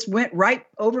 It just went right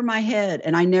over my head.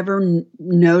 And I never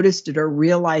noticed it or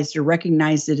realized or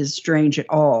recognized it as strange at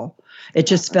all. It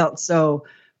just felt so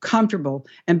comfortable.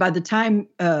 And by the time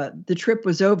the trip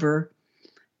was over,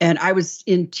 and I was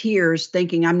in tears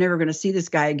thinking, I'm never going to see this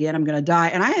guy again. I'm going to die.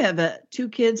 And I have 2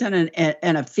 kids and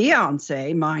a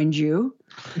fiance, mind you.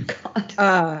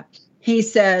 God. He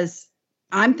says,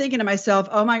 I'm thinking to myself,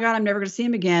 oh my God, I'm never going to see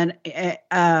him again.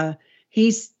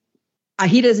 He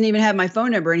doesn't even have my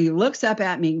phone number. And he looks up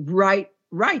at me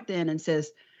right then and says,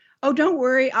 oh, don't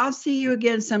worry. I'll see you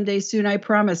again someday soon. I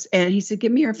promise. And he said,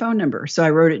 give me your phone number. So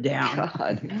I wrote it down.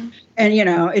 God. And,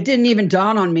 it didn't even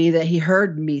dawn on me that he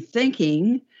heard me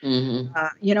thinking. Mm-hmm.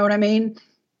 You know what I mean?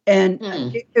 And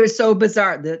it was so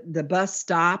bizarre. The bus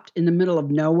stopped in the middle of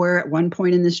nowhere at one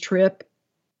point in this trip.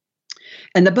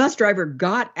 And the bus driver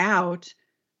got out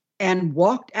and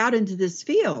walked out into this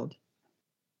field.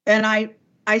 And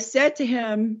I said to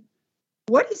him,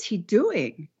 what is he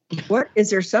doing? What,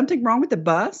 is there something wrong with the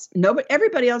bus? No, but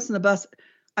everybody else in the bus,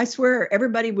 I swear,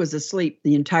 everybody was asleep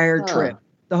the entire trip,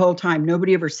 the whole time.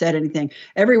 Nobody ever said anything.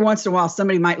 Every once in a while,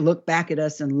 somebody might look back at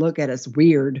us and look at us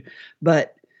weird,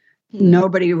 but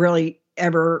nobody really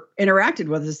ever interacted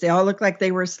with us. They all looked like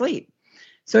they were asleep.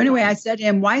 So anyway, I said to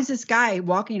him, why is this guy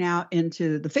walking out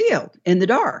into the field in the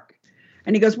dark?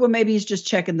 And he goes, well, maybe he's just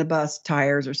checking the bus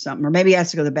tires or something, or maybe he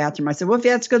has to go to the bathroom. I said, well, if he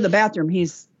has to go to the bathroom,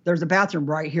 there's a bathroom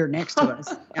right here next to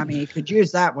us. I mean, he could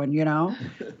use that one,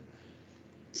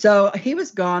 So he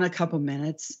was gone a couple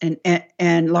minutes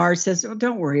and Lars says, oh,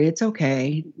 don't worry. It's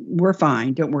okay. We're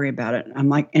fine. Don't worry about it. I'm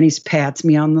like, and he pats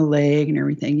me on the leg and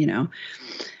everything,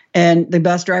 and the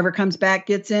bus driver comes back,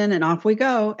 gets in, and off we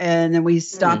go. And then we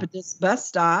stop at this bus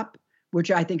stop,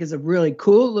 which I think is a really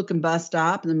cool looking bus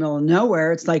stop in the middle of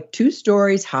nowhere. It's like 2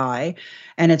 stories high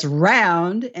and it's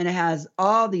round and it has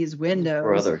all these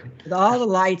windows with all the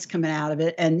lights coming out of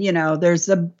it. And, there's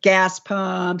the gas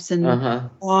pumps and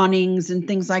awnings and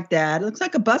things like that. It looks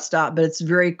like a bus stop, but it's a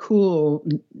very cool,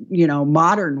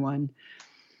 modern one.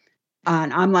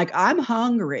 And I'm like, I'm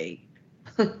hungry.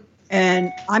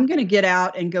 And I'm going to get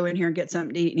out and go in here and get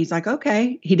something to eat. And he's like,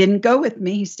 okay. He didn't go with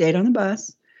me. He stayed on the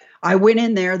bus. I went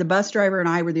in there. The bus driver and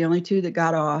I were the only 2 that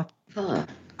got off.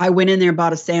 I went in there and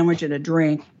bought a sandwich and a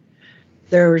drink.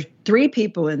 There were 3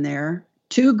 people in there,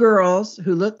 2 girls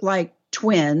who looked like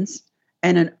twins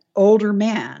and an older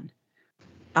man.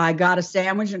 I got a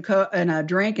sandwich and a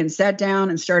drink and sat down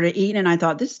and started eating. And I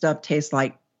thought, this stuff tastes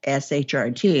like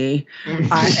SHRT.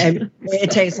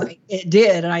 It tastes like it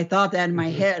did. And I thought that in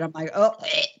my head. I'm like, oh,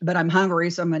 but I'm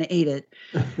hungry, so I'm going to eat it.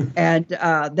 And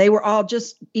they were all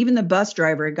even the bus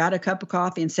driver got a cup of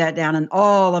coffee and sat down, and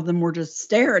all of them were just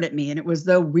staring at me. And it was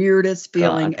the weirdest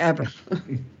feeling ever.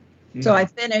 So I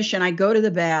finish and I go to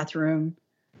the bathroom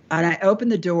and I open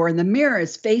the door, and the mirror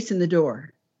is facing the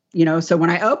door. So when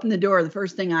I open the door, the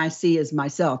first thing I see is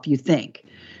myself, you think.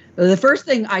 The first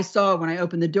thing I saw when I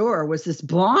opened the door was this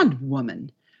blonde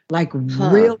woman, like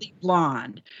really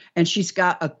blonde. And she's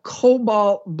got a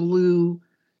cobalt blue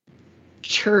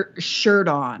shirt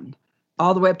on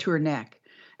all the way up to her neck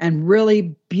and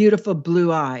really beautiful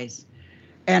blue eyes.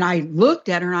 And I looked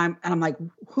at her and I'm like,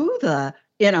 who the,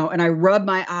 and I rub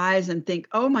my eyes and think,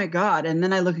 oh my God. And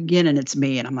then I look again and it's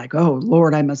me. And I'm like, oh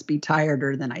Lord, I must be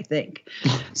tireder than I think.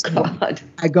 So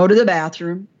I go to the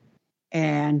bathroom.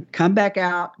 and come back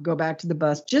out, go back to the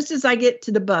bus. Just as I get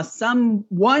to the bus,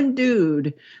 one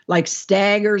dude like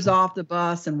staggers off the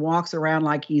bus and walks around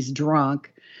like he's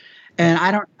drunk. And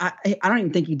I don't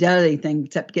even think he does anything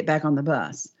except get back on the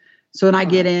bus. So when I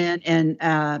get in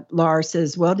and Laura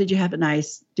says, well, did you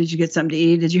get something to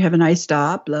eat? Did you have a nice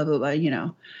stop? Blah, blah, blah, you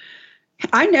know.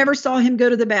 I never saw him go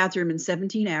to the bathroom in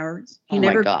 17 hours.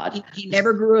 My God. He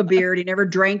never grew a beard. He never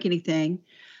drank anything.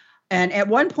 And at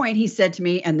one point he said to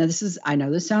me, and I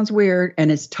know this sounds weird and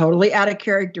it's totally out of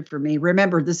character for me.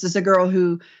 Remember, this is a girl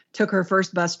who took her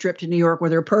first bus trip to New York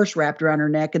with her purse wrapped around her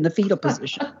neck in the fetal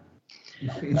position.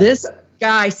 This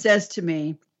guy says to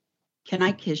me, can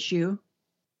I kiss you?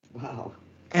 Wow.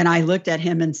 And I looked at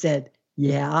him and said,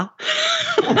 yeah.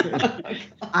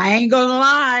 I ain't gonna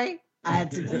lie.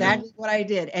 That's exactly what I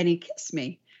did. And he kissed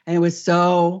me. And it was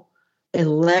so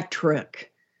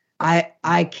electric.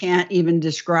 I can't even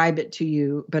describe it to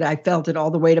you, but I felt it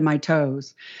all the way to my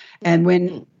toes. And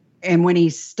when he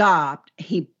stopped,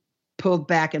 he pulled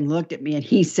back and looked at me and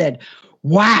he said,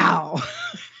 wow.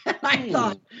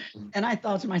 And I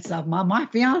thought to myself, my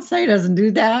fiance doesn't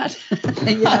do that.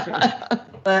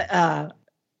 But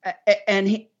and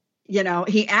he, you know,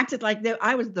 he acted like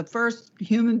I was the first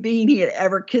human being he had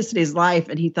ever kissed in his life,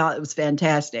 and he thought it was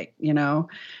fantastic, you know.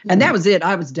 And that was it.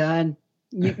 I was done.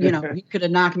 You know, he could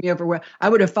have knocked me over. I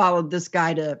would have followed this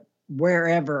guy to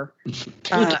wherever,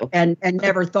 and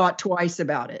never thought twice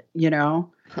about it, you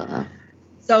know.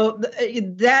 So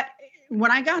that. When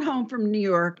I got home from New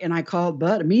York and I called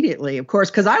Bud immediately, of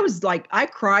course, because I was like, I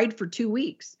cried for 2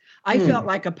 weeks. I felt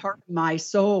like a part of my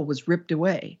soul was ripped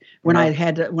away when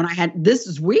this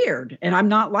is weird and I'm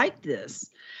not like this.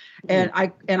 And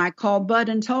I called Bud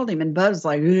and told him, and Bud was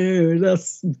like,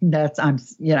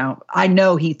 I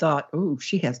know he thought, oh,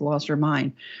 she has lost her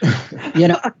mind. You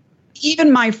know,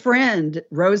 even my friend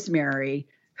Rosemary,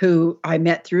 who I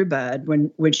met through Bud,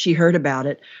 when she heard about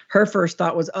it, her first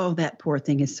thought was, oh, that poor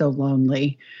thing is so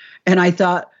lonely. And I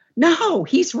thought, no,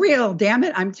 he's real. Damn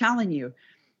it. I'm telling you.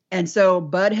 And so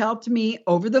Bud helped me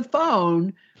over the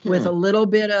phone with a little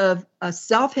bit of a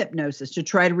self-hypnosis to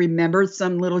try to remember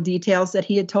some little details that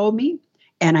he had told me.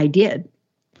 And I did.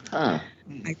 I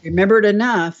remembered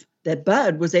enough that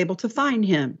Bud was able to find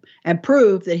him and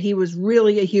prove that he was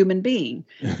really a human being.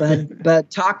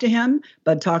 Bud talked to him.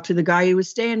 Bud talked to the guy he was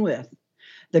staying with.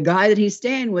 The guy that he's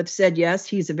staying with said, yes,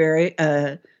 he's a very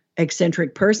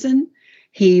eccentric person.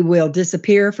 He will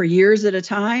disappear for years at a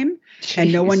time. Jeez.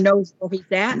 And no one knows where he's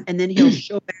at. And then he'll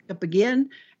show back up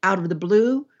again out of the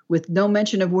blue with no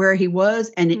mention of where he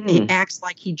was. And he acts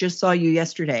like he just saw you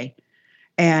yesterday.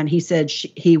 And he said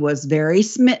he was very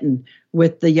smitten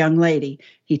with the young lady.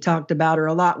 He talked about her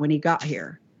a lot when he got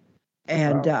here.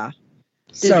 And did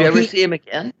you ever see him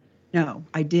again? No,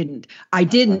 I didn't. I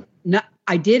didn't.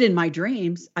 I did in my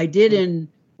dreams. I did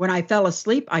when I fell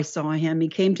asleep, I saw him. He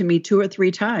came to me 2 or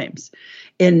 3 times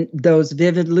in those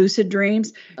vivid, lucid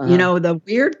dreams. You know, the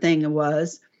weird thing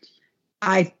was,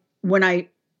 I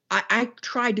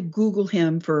tried to Google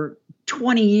him for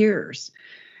 20 years.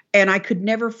 And I could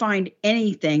never find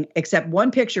anything except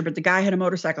one picture, but the guy had a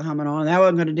motorcycle helmet on. That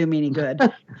wasn't going to do me any good.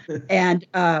 And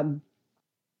I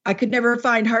could never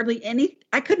find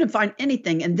I couldn't find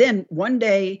anything. And then one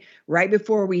day, right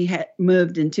before we had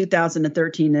moved in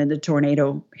 2013, and the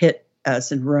tornado hit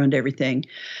us and ruined everything,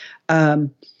 I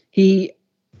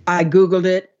Googled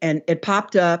it and it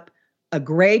popped up a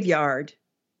graveyard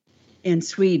in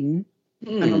Sweden,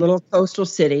 in a little coastal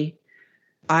city.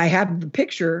 I have the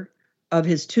picture of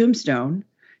his tombstone.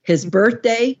 His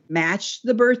birthday matched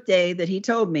the birthday that he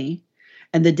told me,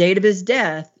 and the date of his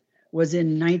death was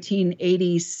in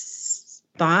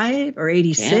 1985 or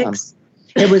 86.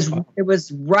 Damn. It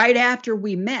was right after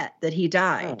we met that he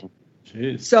died.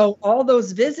 Oh, so all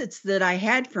those visits that I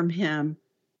had from him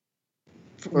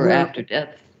were after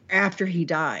death. After he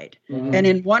died. And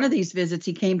in one of these visits,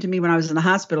 he came to me when I was in the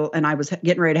hospital and I was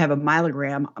getting ready to have a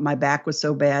myelogram. My back was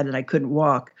so bad and I couldn't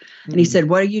walk. And he said,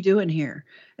 what are you doing here?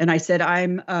 And I said,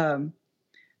 I'm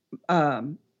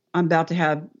about to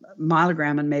have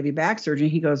myelogram and maybe back surgery.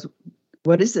 He goes,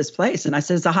 what is this place? And I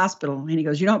said, it's a hospital. And he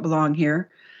goes, you don't belong here.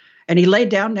 And he laid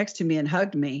down next to me and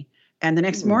hugged me. And the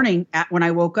next morning when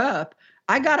I woke up,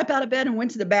 I got up out of bed and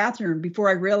went to the bathroom before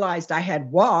I realized I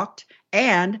had walked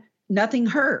and nothing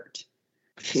hurt.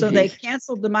 Jeez. So they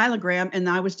canceled the myelogram and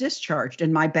I was discharged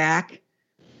and my back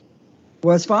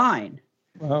was fine.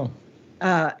 Wow.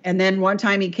 And then one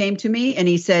time he came to me and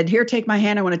he said, here, take my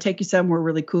hand. I want to take you somewhere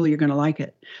really cool. You're going to like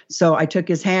it. So I took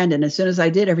his hand and as soon as I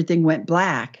did, everything went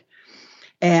black.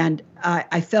 And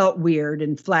I felt weird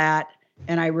and flat.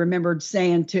 And I remembered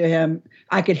saying to him,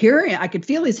 I could hear him, I could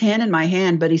feel his hand in my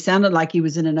hand, but he sounded like he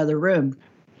was in another room.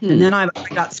 And then I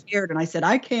got scared and I said,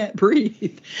 I can't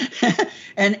breathe.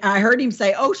 And I heard him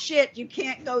say, oh shit, you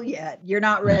can't go yet. You're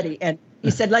not ready. And he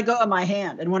said, let go of my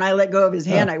hand. And when I let go of his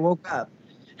hand, I woke up.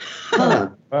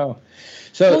 Wow.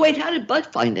 So wait, how did Bud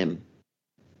find him?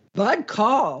 Bud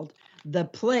called the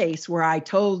place where I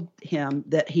told him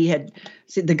that he had,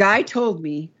 see, the guy told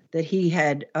me that he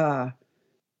had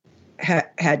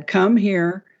had come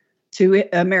here to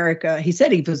America. He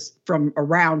said he was from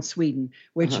around Sweden,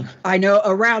 which I know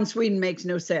around Sweden makes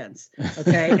no sense.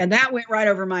 Okay. And that went right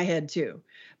over my head too.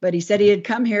 But he said he had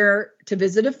come here to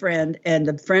visit a friend, and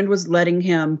the friend was letting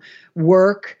him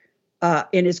work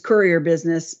in his courier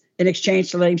business in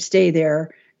exchange to let him stay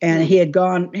there. And he had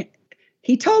gone,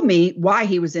 he told me why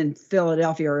he was in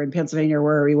Philadelphia or in Pennsylvania or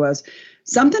wherever he was.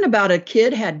 Something about a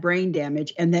kid had brain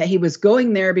damage and that he was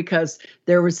going there because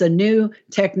there was a new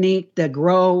technique that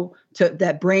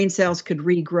that brain cells could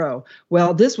regrow.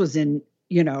 Well, this was in,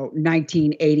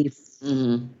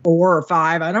 1984 or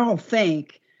 5. I don't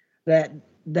think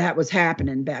that was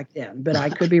happening back then, but I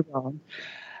could be wrong.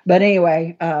 But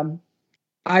anyway,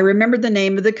 I remembered the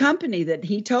name of the company that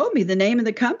he told me, the name of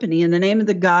the company and the name of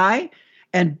the guy.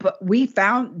 And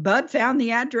Bud found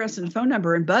the address and phone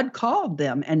number, and Bud called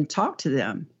them and talked to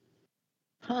them.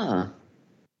 Huh.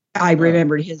 I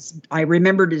remembered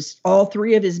all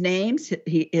 3 of his names.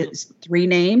 His 3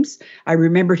 names. I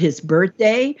remembered his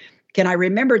birthday. I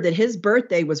remembered that his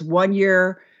birthday was 1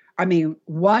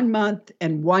 month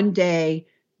and 1 day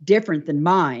different than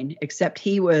mine, except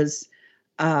he was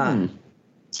 10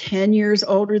 years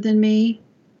older than me,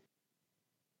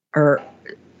 or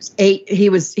 8. He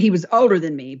was older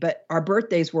than me, but our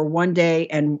birthdays were 1 day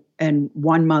and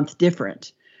 1 month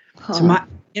different. Huh. So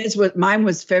mine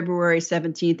was February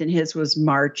 17th and his was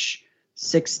March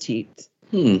 16th.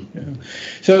 Yeah.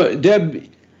 So Deb,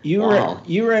 you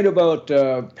write about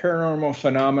paranormal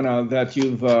phenomena that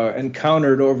you've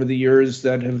encountered over the years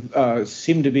that have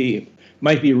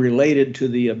might be related to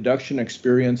the abduction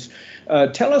experience.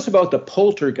 Tell us about the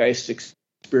poltergeist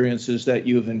experiences that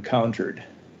you've encountered.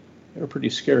 They're pretty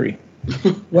scary.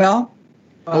 Well,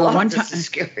 one time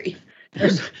scary.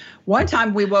 One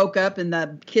time we woke up and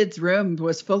the kids' room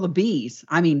was full of bees.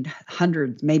 I mean,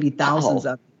 hundreds, maybe thousands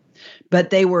of them. But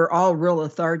they were all real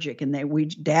lethargic, and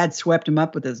Dad swept them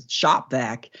up with his shop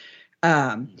vac.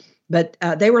 But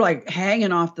they were like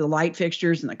hanging off the light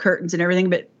fixtures and the curtains and everything,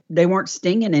 but they weren't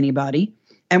stinging anybody.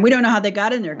 And we don't know how they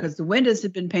got in there because the windows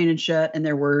had been painted shut and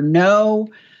there were no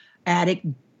attic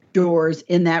doors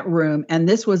in that room, and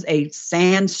this was a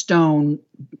sandstone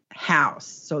house,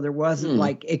 so there wasn't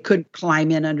like it couldn't climb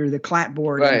in under the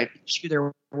clapboard and chew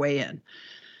their way in.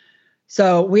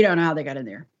 So we don't know how they got in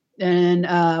there.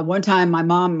 And one time my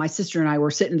mom, my sister, and I were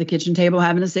sitting at the kitchen table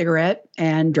having a cigarette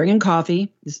and drinking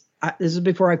coffee. This is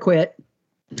before I quit.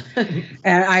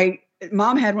 And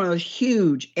Mom had one of those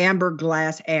huge amber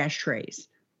glass ashtrays,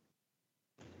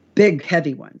 big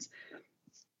heavy ones.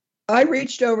 I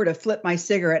reached over to flip my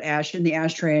cigarette ash in the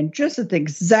ashtray, and just at the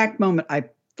exact moment I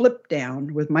flipped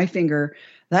down with my finger,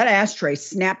 that ashtray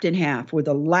snapped in half with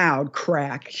a loud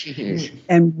crack. Jeez.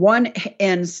 And one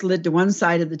end slid to one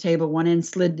side of the table, one end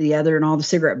slid to the other, and all the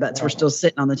cigarette butts were still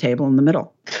sitting on the table in the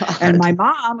middle. God. And my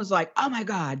mom was like, oh my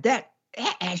God, that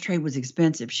ashtray was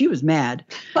expensive. She was mad.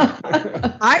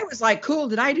 I was like, cool,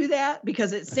 did I do that?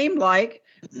 Because it seemed like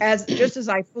just as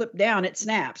I flipped down, it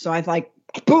snapped. So I like,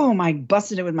 boom, I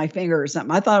busted it with my finger or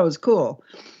something. I thought it was cool.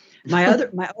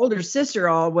 My older sister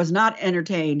was not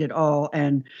entertained at all.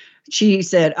 And she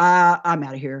said, I'm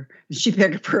out of here. She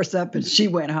picked her purse up and she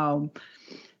went home.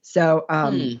 So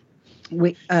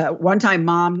we one time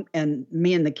Mom and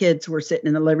me and the kids were sitting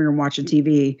in the living room watching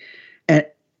TV. And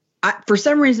for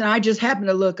some reason, I just happened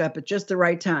to look up at just the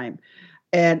right time.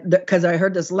 And because I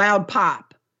heard this loud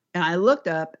pop. And I looked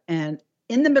up, and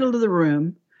in the middle of the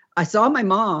room, I saw my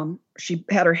mom. She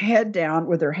had her head down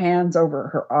with her hands over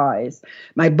her eyes.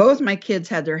 Both my kids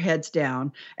had their heads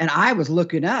down, and I was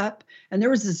looking up, and there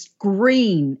was this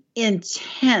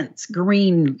intense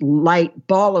green light,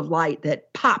 ball of light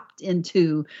that popped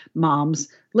into Mom's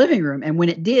living room. And when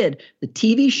it did, the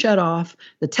TV shut off,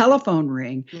 the telephone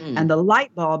rang, and the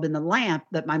light bulb in the lamp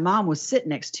that my mom was sitting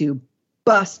next to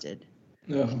busted.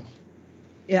 Oh.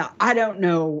 Yeah, I don't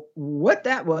know what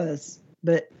that was,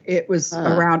 but it was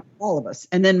around all of us.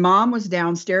 And then Mom was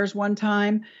downstairs one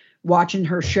time watching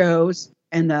her shows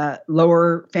in the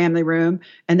lower family room.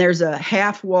 And there's a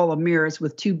half wall of mirrors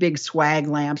with 2 big swag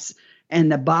lamps,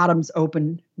 and the bottoms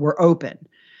were open.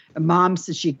 And Mom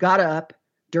said she got up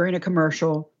during a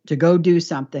commercial, to go do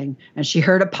something, and she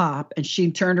heard a pop, and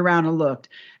she turned around and looked,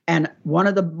 and one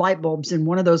of the light bulbs in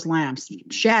one of those lamps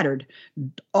shattered.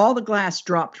 All the glass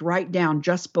dropped right down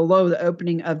just below the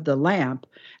opening of the lamp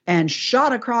and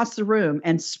shot across the room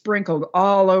and sprinkled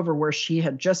all over where she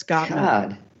had just gotten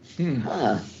God.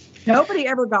 Hmm. Nobody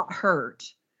ever got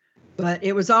hurt, but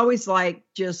it was always like,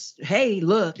 just, hey,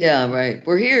 look. Yeah, right.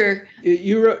 We're here.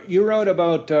 You wrote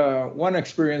about one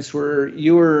experience where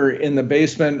you were in the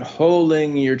basement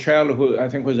holding your child, who I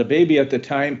think was a baby at the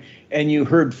time, and you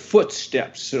heard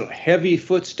footsteps, so heavy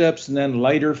footsteps and then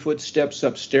lighter footsteps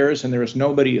upstairs, and there was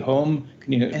nobody home.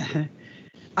 Can you?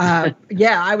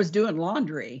 Yeah, I was doing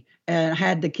laundry and I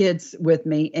had the kids with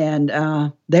me, and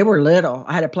they were little.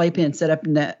 I had a playpen set up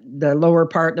in the lower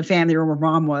part, the family room where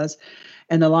Mom was,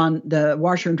 and the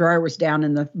washer and dryer was down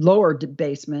in the lower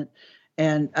basement,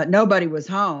 and nobody was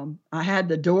home. I had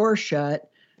the door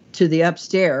shut to the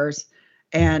upstairs,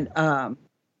 and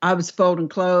I was folding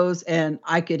clothes, and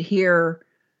I could hear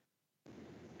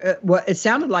what it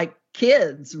sounded like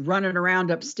kids running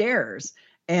around upstairs,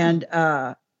 and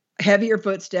heavier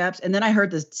footsteps. And then I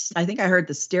heard I think I heard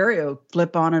the stereo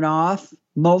flip on and off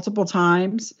multiple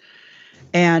times,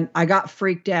 and I got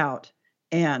freaked out.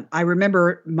 And I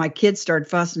remember my kids started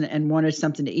fussing and wanted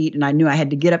something to eat, and I knew I had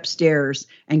to get upstairs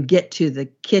and get to the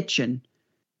kitchen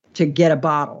to get a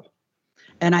bottle.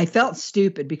 And I felt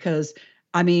stupid because,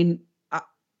 I mean, I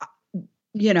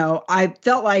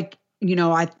felt like,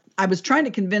 I was trying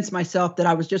to convince myself that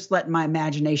I was just letting my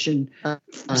imagination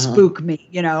spook me,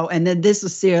 and then this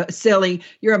is silly.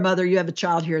 You're a mother. You have a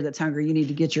child here that's hungry. You need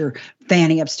to get your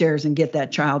Fanny upstairs and get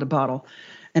that child a bottle.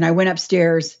 And I went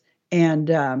upstairs,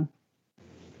 and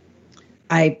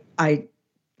I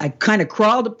kind of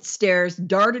crawled up the stairs,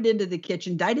 darted into the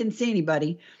kitchen. I didn't see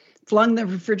anybody. Flung the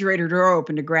refrigerator door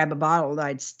open to grab a bottle that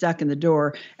I'd stuck in the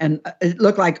door, and it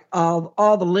looked like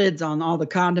all the lids on all the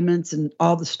condiments and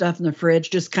all the stuff in the fridge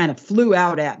just kind of flew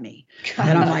out at me.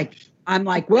 And I'm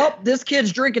like, well, this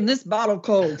kid's drinking this bottle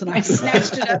cold, and I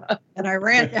snatched it up and I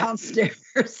ran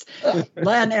downstairs,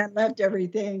 left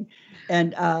everything.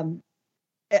 And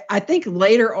I think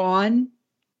later on,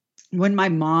 when my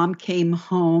mom came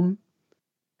home,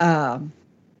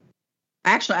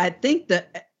 actually, I think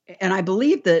that. And I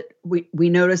believe that we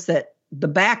noticed that the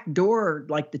back door,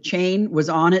 like the chain was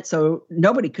on it. So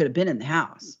nobody could have been in the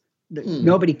house.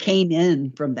 Nobody came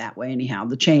in from that way anyhow.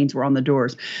 The chains were on the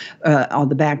doors, on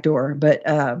the back door. But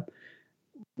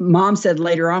Mom said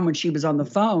later on, when she was on the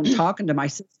phone talking to my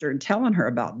sister and telling her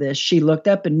about this, she looked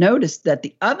up and noticed that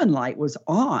the oven light was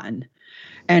on.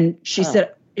 And she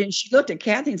said, and she looked at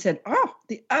Kathy and said, oh,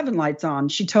 the oven light's on.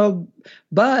 She told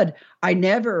Bud, I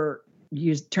never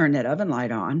turn that oven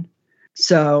light on.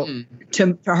 So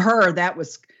to her, that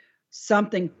was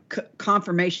something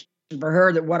confirmation for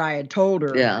her that what I had told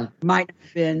her might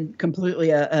have been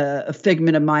completely a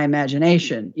figment of my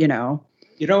imagination,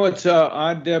 What's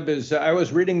odd, Deb, is I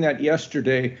was reading that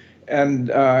yesterday, and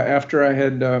after I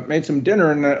had made some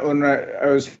dinner, and when I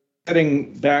was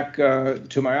heading back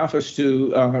to my office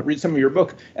to read some of your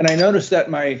book, and I noticed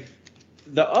that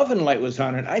the oven light was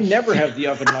on, and I never have the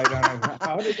oven light on.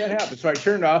 How did that happen? So I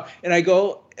turned it off, and I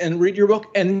go and read your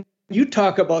book, and you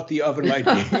talk about the oven light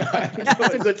being on.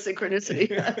 That's a good synchronicity.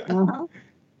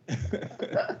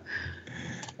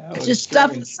 Just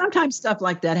stuff. Sometimes stuff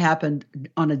like that happened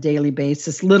on a daily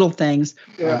basis. Little things.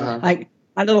 Like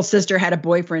my little sister had a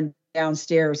boyfriend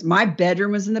downstairs. My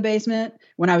bedroom was in the basement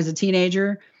when I was a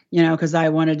teenager. Because I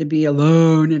wanted to be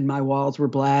alone, and my walls were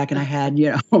black, and I had,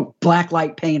 black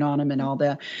light paint on them and all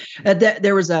that.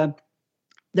 There was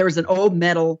an old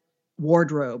metal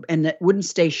wardrobe, and it wouldn't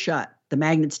stay shut. The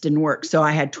magnets didn't work, so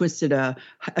I had twisted a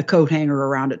coat hanger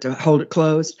around it to hold it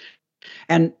closed.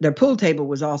 And the pool table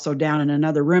was also down in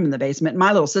another room in the basement.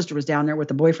 My little sister was down there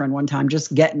with a boyfriend one time,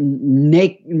 just getting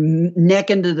neck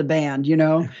into the band,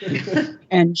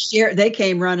 And they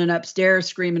came running upstairs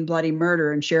screaming bloody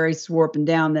murder. And Sherry swore up and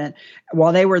down that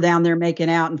while they were down there making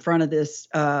out in front of this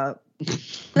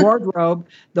wardrobe,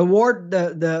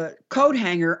 the coat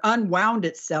hanger unwound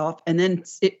itself, and then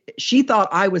she thought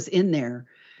I was in there,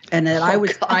 and that I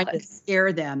was trying to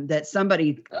scare them, that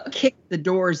somebody kicked the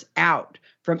doors out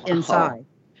from inside.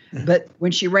 But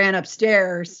when she ran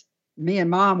upstairs, me and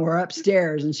Mom were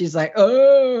upstairs, and she's like,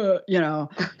 oh,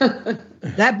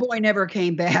 that boy never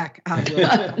came back. I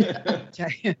will tell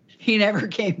you, he never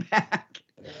came back.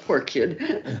 Poor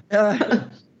kid.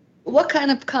 What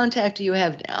kind of contact do you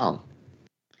have now?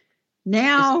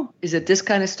 Now, is it this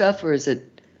kind of stuff, or is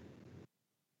it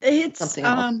something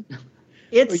else?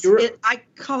 I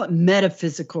call it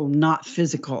metaphysical, not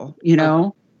physical,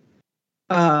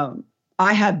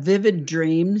 I have vivid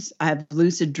dreams. I have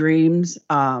lucid dreams.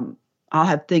 I'll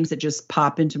have things that just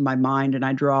pop into my mind and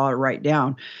I draw it right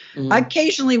down.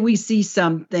 Occasionally we see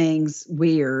some things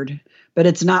weird, but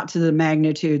it's not to the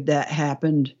magnitude that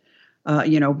happened,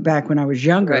 back when I was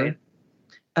younger.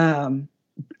 Right.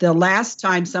 The last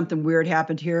time something weird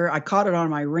happened here, I caught it on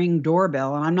my Ring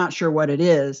doorbell, and I'm not sure what it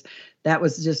is. That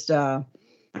was just, I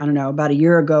don't know, about a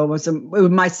year ago.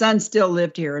 My son still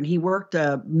lived here, and he worked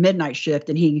a midnight shift,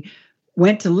 and he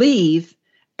went to leave.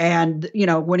 And,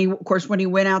 when he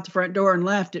went out the front door and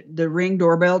left, the Ring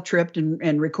doorbell tripped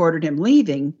and recorded him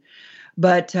leaving.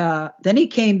 But then he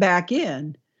came back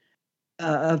in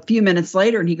a few minutes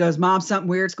later, and he goes, "Mom, something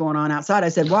weird's going on outside." I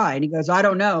said, "Why?" And he goes, "I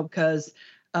don't know, because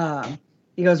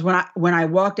he goes, when I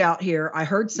walked out here, I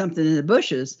heard something in the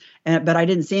bushes, but I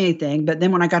didn't see anything. But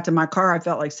then when I got to my car, I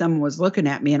felt like someone was looking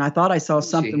at me, and I thought I saw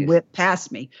something whip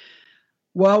past me."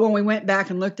 Well, when we went back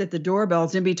and looked at the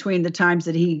doorbells, in between the times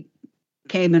that he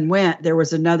came and went, there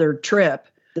was another trip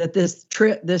that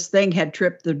this thing had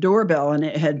tripped the doorbell, and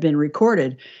it had been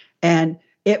recorded. And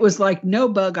it was like no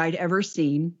bug I'd ever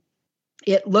seen.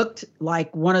 It looked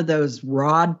like one of those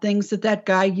rod things that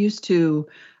guy used to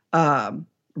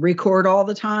record all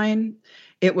the time.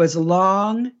 It was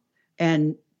long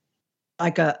and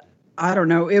like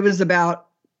it was about,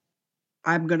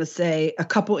 I'm going to say, a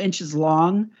couple inches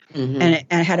long, and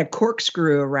it had a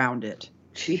corkscrew around it.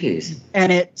 Jeez.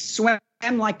 And it swam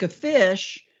like a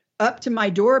fish up to my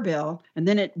doorbell, and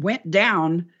then it went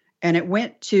down, and it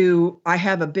went to, I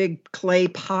have a big clay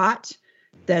pot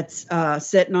that's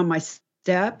sitting on my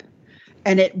step,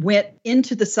 and it went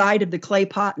into the side of the clay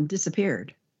pot and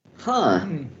disappeared. Huh.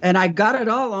 And I got it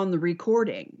all on the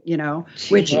recording,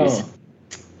 which is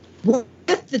with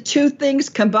the two things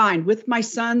combined, with my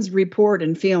son's report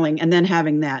and feeling, and then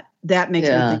having that makes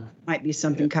me think it might be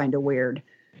something kind of weird.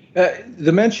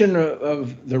 The mention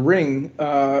of the ring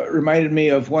reminded me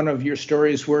of one of your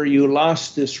stories where you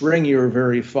lost this ring you were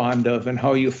very fond of and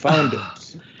how you found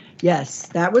it. Yes,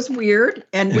 that was weird.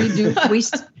 And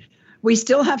we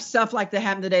still have stuff like that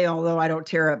happen today, although I don't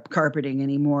tear up carpeting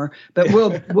anymore. But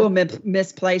we'll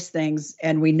misplace things,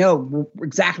 and we know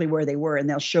exactly where they were, and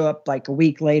they'll show up like a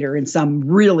week later in some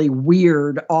really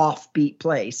weird, offbeat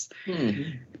place.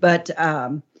 But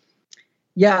I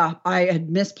had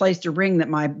misplaced a ring that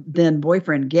my then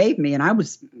boyfriend gave me, and I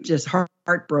was just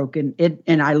heartbroken.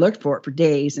 And I looked for it for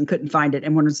days and couldn't find it.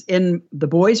 And when I was in the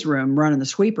boys' room running the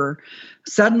sweeper,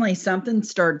 suddenly something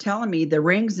started telling me the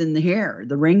ring's in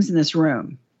the ring's in this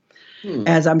room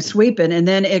as I'm sweeping. And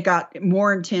then it got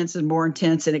more intense, and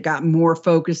it got more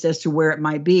focused as to where it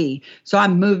might be. So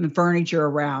I'm moving furniture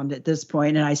around at this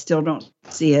point, and I still don't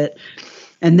see it.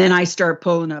 And then I start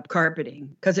pulling up carpeting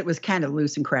because it was kind of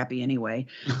loose and crappy anyway.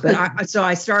 But so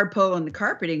I started pulling the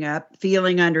carpeting up,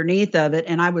 feeling underneath of it.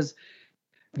 And I was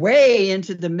way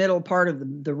into the middle part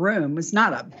of the room. It's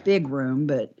not a big room,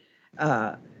 but,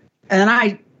 and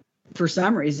I, for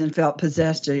some reason, felt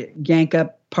possessed to yank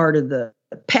up part of the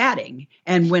padding.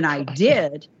 And when I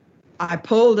did, I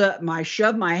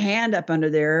shoved my hand up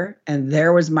under there, and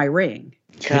there was my ring.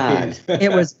 God.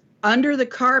 It was under the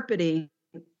carpeting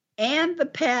and the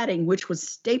padding, which was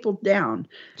stapled down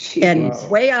and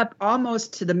way up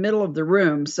almost to the middle of the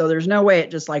room. So there's no way it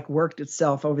just like worked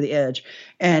itself over the edge.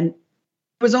 And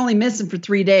it was only missing for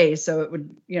 3 days. So it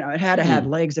would, it had to have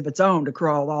legs of its own to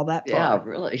crawl all that far. Yeah,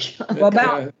 really. Well,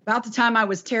 about the time I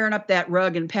was tearing up that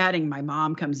rug and padding, my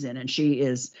mom comes in, and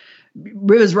it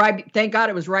was right. Thank God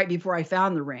it was right before I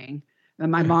found the ring.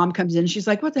 And my mom comes in, and she's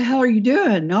like, "What the hell are you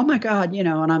doing?" "Oh my God,"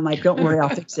 and I'm like, "Don't worry, I'll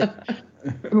fix it."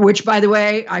 Which, by the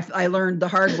way, I learned the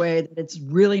hard way that it's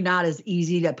really not as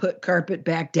easy to put carpet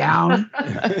back down,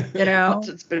 Once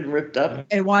it's been ripped up.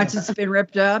 And once it's been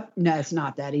ripped up, no, it's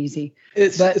not that easy. She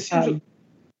saw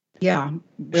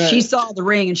the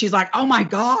ring, and she's like, "Oh my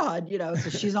God," so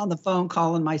she's on the phone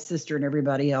calling my sister and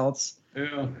everybody else.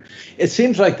 Yeah, it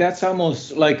seems like that's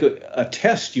almost like a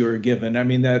test you were given. I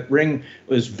mean, that ring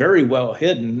was very well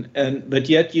hidden, but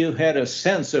yet you had a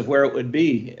sense of where it would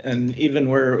be, and even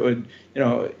where it would,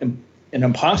 an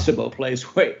impossible place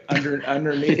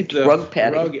underneath the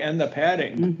rug and the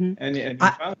padding, and you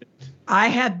found it. I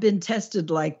have been tested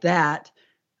like that.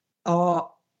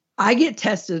 I get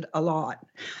tested a lot.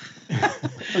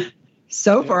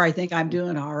 So far, I think I'm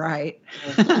doing all right.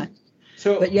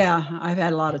 But yeah, I've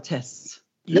had a lot of tests.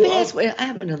 Let me ask. I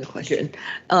have another question.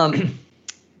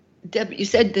 Deb, you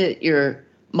said that your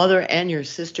mother and your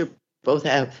sister both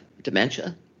have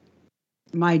dementia.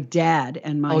 My dad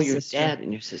and my sister. Your dad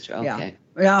and your sister. Okay. Yeah.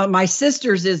 Well, my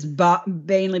sister's is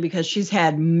mainly because she's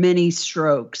had many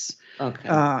strokes.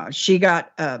 Okay. She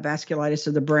got vasculitis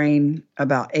of the brain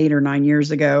about 8 or 9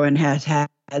 years ago and has had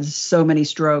so many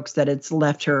strokes that it's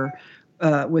left her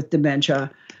with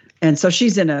dementia. And so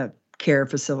she's in a care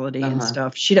facility and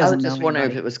stuff. She doesn't know. I was just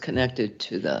wondering if it was connected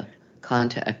to the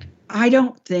contact. I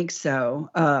don't think so.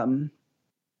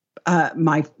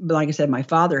 Like I said, my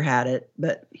father had it,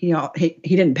 but he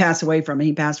didn't pass away from it.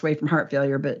 He passed away from heart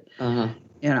failure, but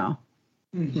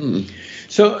Mm-hmm.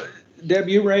 So, Deb,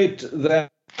 you write that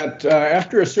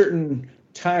after a certain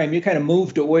time, you kind of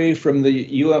moved away from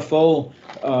the UFO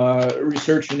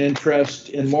research and interest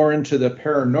and more into the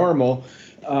paranormal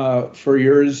for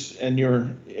years, and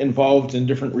you're involved in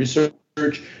different research.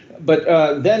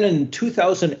 But then in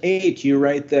 2008, you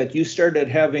write that you started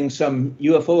having some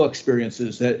UFO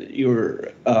experiences that you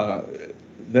were,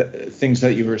 the things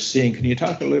that you were seeing. Can you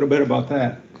talk a little bit about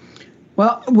that?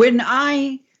 Well, when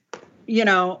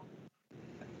the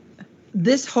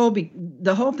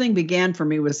whole thing began for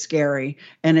me was scary,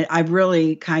 and I've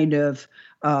really kind of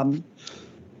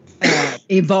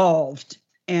evolved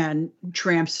and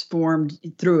transformed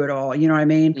through it all. You know what I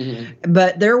mean? Mm-hmm.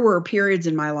 But there were periods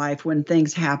in my life when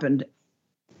things happened,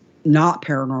 not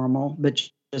paranormal, but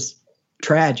just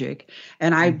tragic.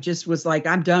 And I just was like,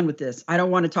 I'm done with this. I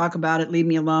don't want to talk about it. Leave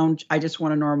me alone. I just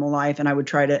want a normal life. And I would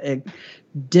try to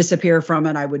disappear from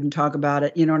it. I wouldn't talk about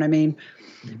it. You know what I mean?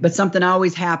 Mm-hmm. But something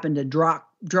always happened to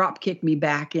drop kick me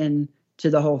back into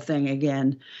the whole thing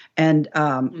again. And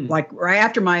like right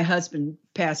after my husband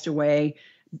passed away,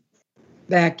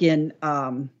 back in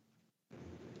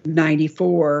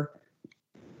 94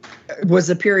 was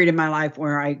a period in my life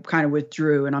where I kind of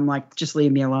withdrew, and I'm like, just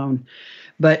leave me alone.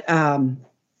 But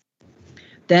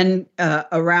then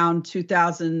around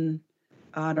 2000,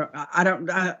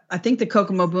 I think the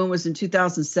Kokomo boom was in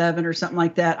 2007 or something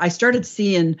like that. I started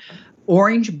seeing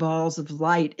orange balls of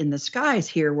light in the skies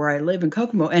here where I live in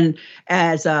Kokomo. And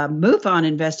as a MUFON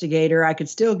investigator, I could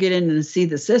still get in and see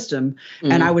the system.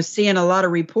 Mm-hmm. And I was seeing a lot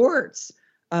of reports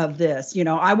of this. You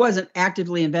know, I wasn't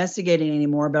actively investigating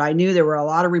anymore, but I knew there were a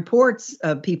lot of reports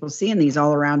of people seeing these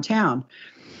all around town.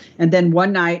 And then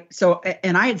one night,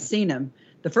 and I had seen him.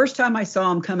 The first time I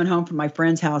saw him coming home from my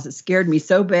friend's house, it scared me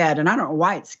so bad. And I don't know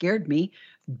why it scared me,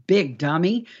 big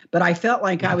dummy, but I felt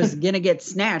like I was going to get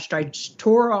snatched. I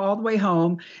tore all the way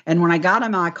home. And when I got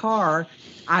in my car,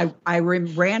 I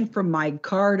ran from my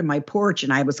car to my porch,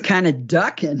 and I was kind of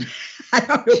ducking. I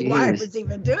don't know why I was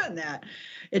even doing that.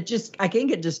 I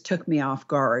think it just took me off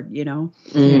guard, you know.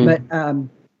 Mm. But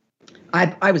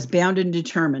I was bound and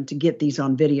determined to get these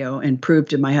on video and prove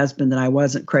to my husband that I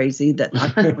wasn't crazy, that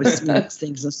I was seeing these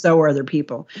things, and so are other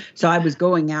people. So I was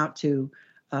going out to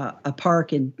a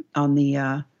park on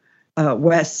the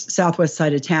southwest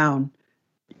side of town,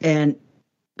 and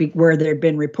where there had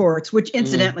been reports, which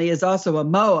incidentally is also a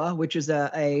MOA, which is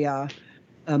a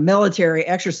military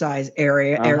exercise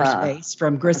area, airspace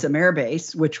from Grissom Air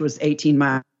Base, which was 18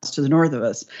 miles to the north of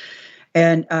us.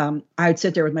 And I'd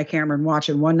sit there with my camera and watch.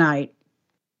 And one night,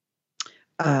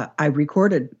 I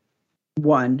recorded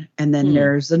one, and then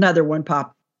there's another one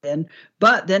popped in.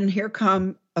 But then here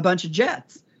come a bunch of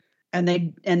jets, and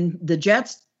the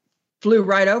jets flew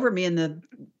right over me, and the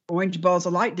orange balls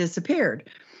of light disappeared.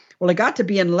 Well, it got to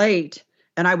being late.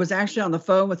 And I was actually on the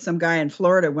phone with some guy in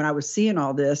Florida when I was seeing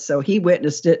all this. So he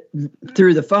witnessed it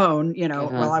through the phone, you know,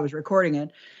 while I was recording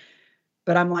it.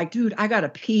 But I'm like, dude, I got to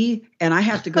pee, and I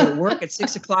have to go to work at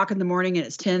 6 o'clock in the morning, and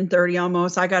it's 10:30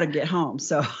 almost. I got to get home.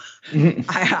 So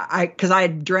because I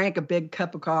had drank a big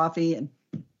cup of coffee. And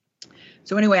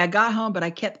so anyway, I got home, but I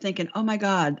kept thinking, oh my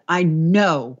God, I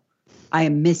know I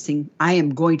am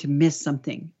going to miss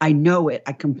something. I know it.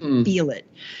 I can feel it.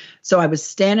 So I was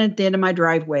standing at the end of my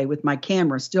driveway with my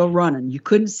camera still running. You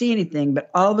couldn't see anything, but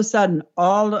all of a sudden,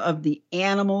 all of the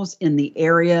animals in the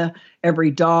area, every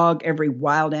dog, every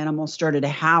wild animal started to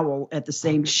howl at the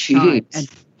same time. And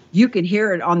you can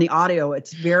hear it on the audio.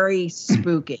 It's very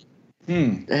spooky.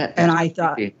 And I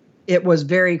thought it was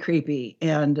very creepy.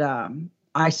 And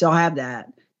I still have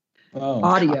that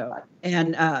audio. God.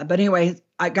 And but anyway,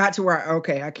 I got to where,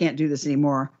 I can't do this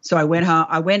anymore. So I went home.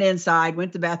 I went inside,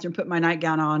 went to the bathroom, put my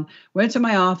nightgown on, went to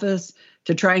my office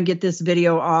to try and get this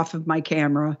video off of my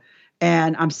camera.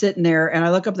 And I'm sitting there, and I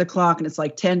look up the clock, and it's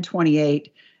like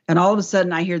 10:28. And all of a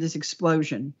sudden I hear this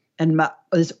explosion, and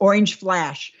this orange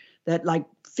flash that like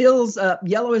fills up,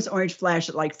 yellowish orange flash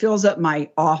that like fills up my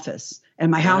office,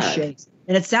 and my house shakes.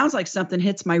 And it sounds like something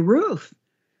hits my roof.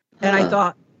 And I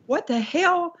thought, what the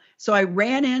hell? So I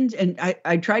ran in, and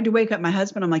I tried to wake up my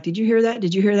husband. I'm like, did you hear that?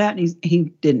 Did you hear that? And he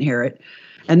didn't hear it.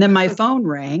 And then my phone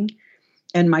rang,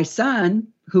 and my son,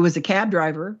 who was a cab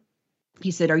driver,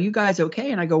 he said, "Are you guys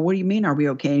okay?" And I go, "What do you mean, are we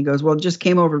okay?" And he goes, "Well, it just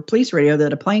came over police radio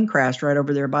that a plane crashed right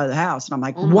over there by the house." And I'm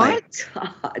like, Oh "What?"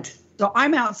 my God. So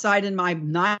I'm outside in my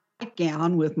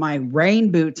nightgown with my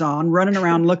rain boots on, running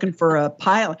around looking for a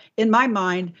pilot. In my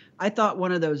mind, I thought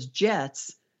one of those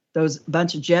jets, those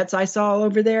bunch of jets I saw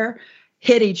over there,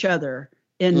 hit each other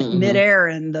in midair,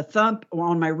 and the thump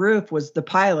on my roof was the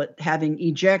pilot having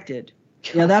ejected.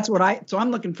 Yeah, that's what so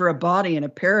I'm looking for a body in a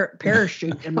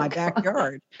parachute in my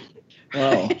backyard.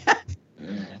 Wow.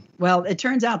 Well, it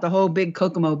turns out the whole big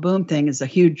Kokomo boom thing is a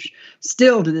huge,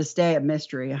 still to this day, a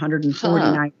mystery.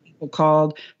 149 people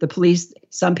called the police.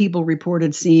 Some people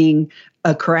reported seeing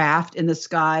a craft in the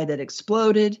sky that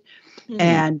exploded,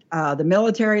 and the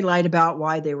military lied about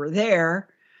why they were there.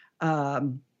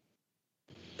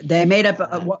 They made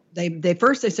up they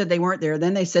first they said they weren't there.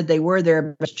 Then they said they were there.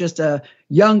 But it's just a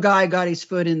young guy got his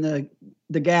foot in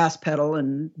the gas pedal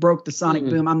and broke the sonic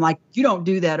boom. I'm like, you don't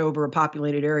do that over a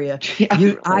populated area.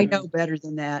 I know better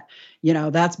than that.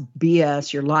 That's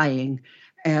BS. You're lying.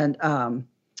 And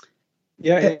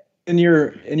yeah, in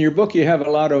your book, you have a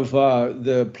lot of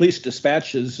the police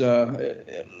dispatches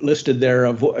listed there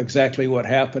of exactly what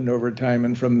happened over time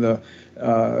and from the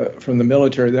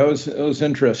military. That was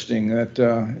interesting.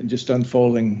 That just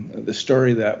unfolding the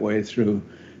story that way through.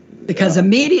 Because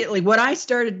immediately, what I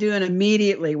started doing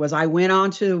immediately was I went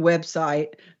onto a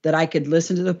website that I could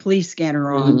listen to the police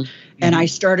scanner on, and I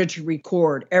started to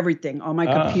record everything on my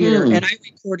computer. And I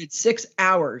recorded 6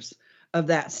 hours of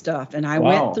that stuff, and I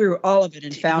went through all of it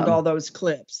and found all those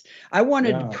clips. I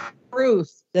wanted proof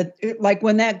that, like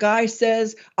when that guy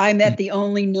says, "I'm at the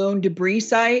only known debris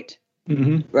site,"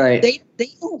 right? They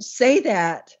don't say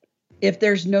that if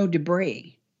there's no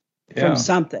debris from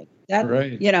something. That,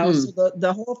 so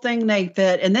the whole thing they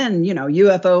fed, and then,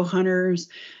 UFO hunters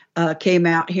came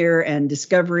out here, and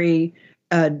Discovery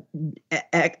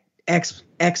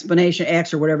Explanation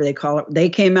X or whatever they call it. They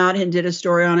came out and did a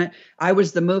story on it. I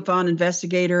was the MUFON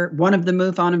investigator, one of the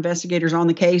MUFON investigators on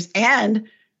the case, and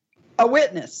a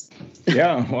witness.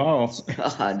 Yeah, wow.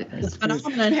 God. The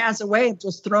phenomenon has a way of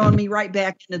just throwing me right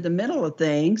back into the middle of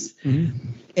things.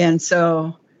 And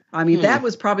so, I mean, that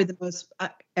was probably the most,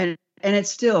 and it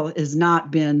still has not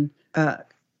been,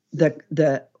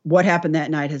 the what happened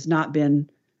that night has not been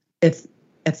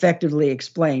effectively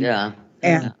explained. Yeah.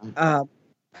 And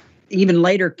even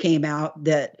later came out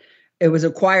that it was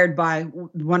acquired by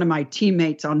one of my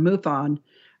teammates on MUFON,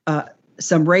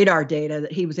 some radar data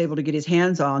that he was able to get his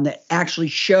hands on that actually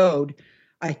showed,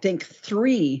 I think,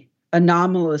 3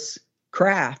 anomalous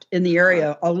craft in the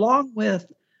area, along with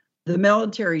the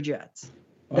military jets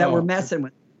that were messing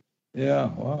with. Yeah,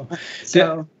 wow.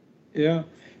 So,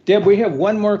 Deb, we have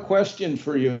one more question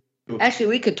for you. Actually,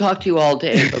 we could talk to you all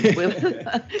day.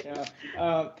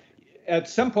 But at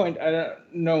some point, I don't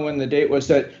know when the date was,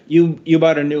 that you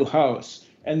bought a new house,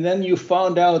 and then you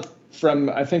found out from,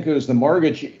 I think it was the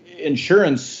mortgage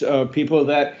insurance people,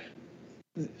 that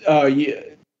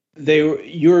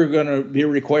you were going to be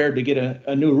required to get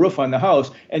a new roof on the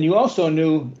house, and you also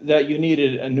knew that you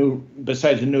needed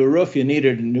besides a new roof, you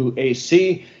needed a new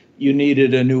AC. You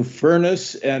needed a new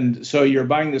furnace, and so you're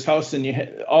buying this house, and you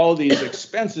had all these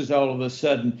expenses all of a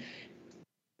sudden.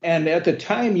 And at the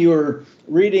time, you were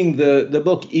reading the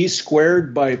book E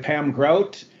Squared by Pam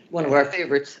Grout. One of our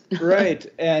favorites. Right,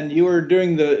 and you were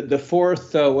doing the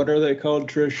fourth, what are they called,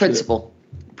 Trish?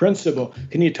 Principle.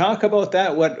 Can you talk about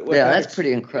that? That's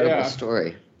pretty incredible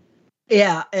story.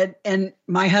 Yeah, and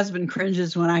my husband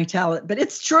cringes when I tell it, but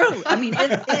it's true. I mean,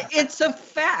 it's a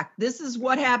fact. This is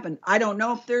what happened. I don't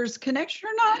know if there's connection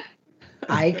or not.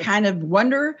 I kind of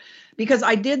wonder, because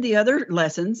I did the other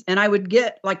lessons, and I would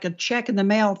get like a check in the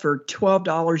mail for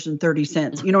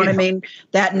 $12.30. You know what I mean?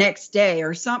 That next day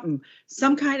or something,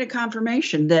 some kind of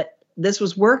confirmation that this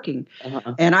was working.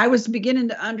 And I was beginning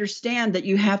to understand that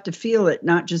you have to feel it,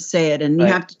 not just say it, and you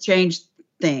have to change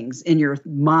things in your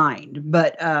mind.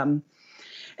 But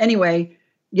anyway,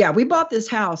 we bought this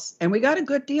house and we got a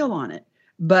good deal on it,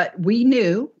 but we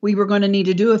knew we were going to need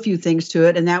to do a few things to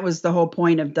it. And that was the whole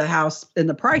point of the house and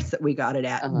the price that we got it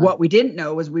at. What we didn't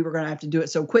know was we were going to have to do it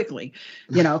so quickly,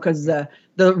 because the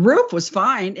roof was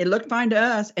fine. It looked fine to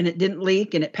us, and it didn't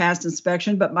leak, and it passed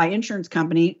inspection. But my insurance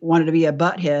company wanted to be a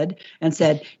butthead and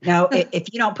said, "No,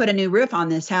 if you don't put a new roof on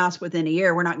this house within a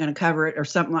year, we're not going to cover it," or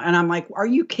something. And I'm like, "Are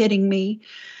you kidding me?"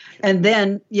 And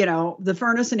then, the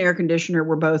furnace and air conditioner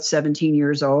were both 17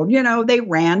 years old. They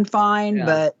ran fine,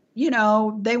 but,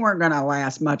 they weren't going to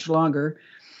last much longer,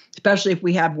 especially if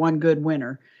we had one good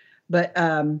winter. But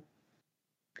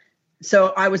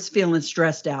so I was feeling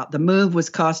stressed out. The move was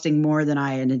costing more than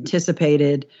I had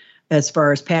anticipated. as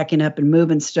far as packing up and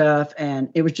moving stuff.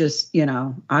 And it was just,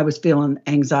 I was feeling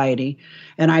anxiety.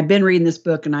 And I'd been reading this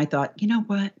book and I thought, you know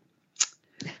what?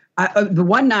 The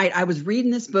one night I was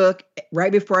reading this book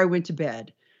right before I went to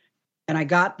bed, and I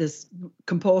got this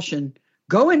compulsion: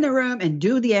 go in the room and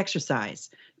do the exercise.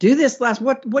 Do this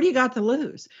what do you got to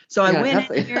lose? So I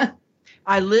went in here,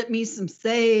 I lit me some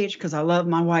sage because I love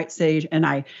my white sage, and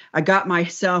I got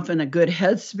myself in a good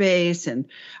headspace, and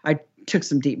I took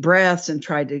some deep breaths and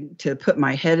tried to put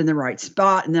my head in the right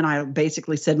spot. And then I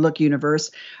basically said, look, universe,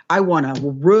 I want a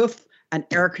roof, an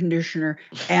air conditioner,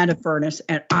 and a furnace,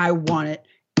 and I want it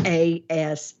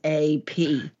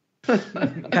ASAP.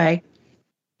 Okay.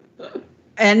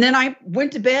 And then I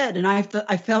went to bed, and I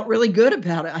felt really good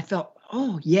about it. I felt,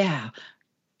 oh yeah,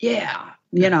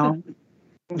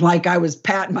 like I was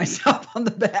patting myself on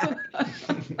the back.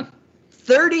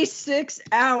 36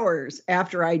 hours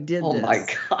after I did this. Oh my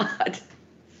God.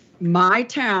 My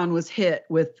town was hit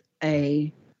with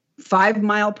a 5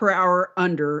 mile per hour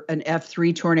under an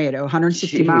F3 tornado,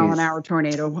 160 mile an hour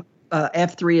tornado.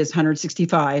 F3 is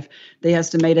 165. They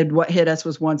estimated what hit us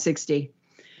was 160.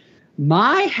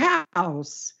 My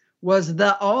house was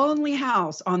the only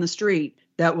house on the street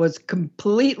that was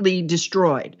completely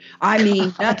destroyed. I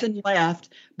mean, nothing left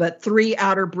but 3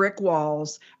 outer brick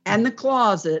walls and the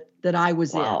closet that I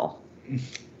was in.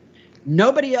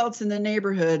 Nobody else in the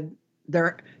neighborhood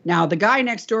there. Now, the guy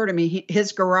next door to me,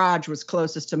 his garage was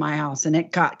closest to my house, and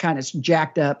it got kind of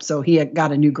jacked up, so he had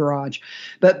got a new garage.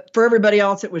 But for everybody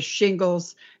else, it was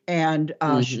shingles and,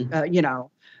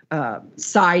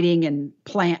 siding and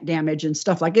plant damage and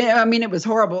stuff like that. I mean, it was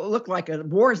horrible. It looked like a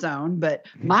war zone, but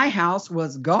my house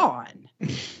was gone,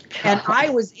 and I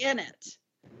was in it.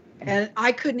 And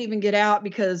I couldn't even get out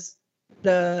because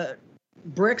the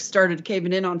bricks started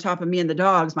caving in on top of me and the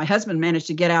dogs. My husband managed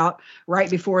to get out right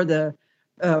before the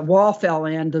wall fell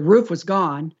in. The roof was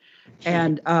gone.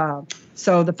 And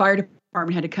so the fire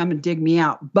department had to come and dig me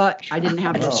out. But I didn't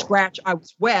have a scratch. I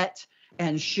was wet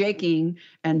and shaking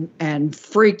and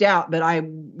freaked out, but I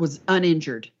was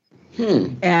uninjured.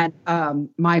 And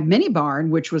my mini barn,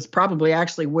 which was probably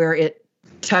actually where it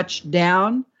touched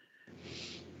down,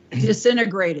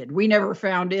 disintegrated. We never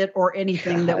found it or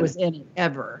anything that was in it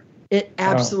ever. It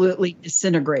absolutely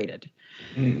disintegrated.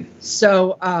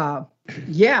 So,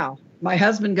 my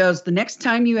husband goes, the next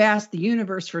time you ask the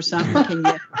universe for something,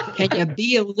 can you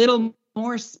be a little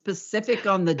more specific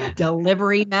on the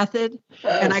delivery method?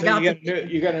 And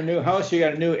you got a new house, you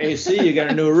got a new AC, you got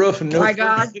a new roof, and new I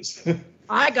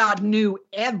got new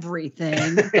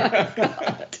everything.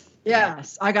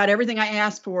 Yes, I got everything I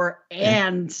asked for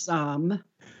and some.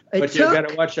 But you got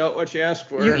to watch out what you ask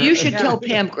for. You should tell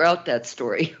Pam Grout that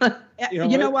story.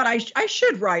 You know what? I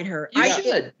should write her. You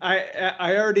should.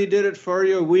 I already did it for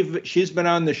you. She's been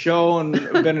on the show and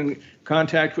been in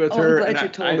contact with her. I'm glad you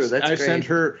told her. That's great. Sent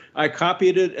her. I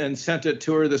copied it and sent it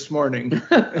to her this morning.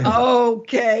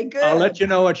 Okay, good. I'll let you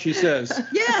know what she says.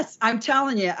 Yes, I'm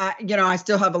telling you. I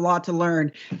still have a lot to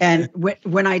learn. And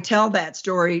when I tell that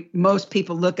story, most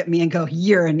people look at me and go,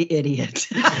 "You're an idiot."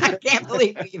 I can't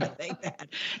believe you even think that.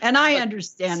 And I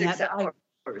understand 6 that. hours.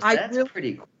 That's really,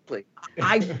 pretty quickly.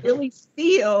 I really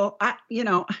feel,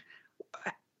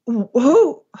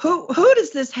 who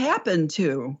does this happen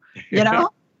to?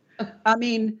 I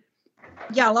mean,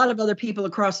 a lot of other people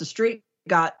across the street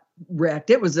got wrecked.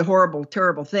 It was a horrible,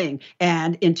 terrible thing.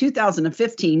 And in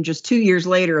 2015, just 2 years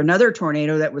later, another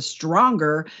tornado that was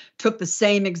stronger took the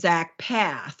same exact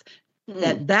path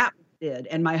that did.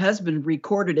 And my husband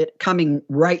recorded it coming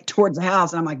right towards the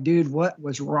house. And I'm like, dude, what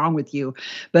was wrong with you?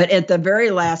 But at the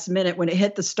very last minute, when it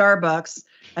hit the Starbucks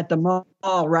at the mall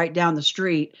right down the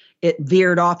street, it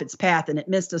veered off its path and it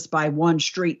missed us by one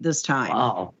street this time.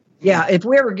 Wow. Yeah. If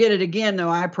we ever get it again, though,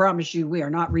 I promise you we are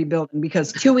not rebuilding,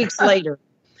 because 2 weeks later,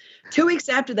 2 weeks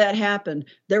after that happened,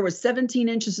 there was 17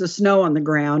 inches of snow on the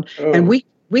ground, and we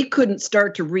couldn't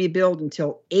start to rebuild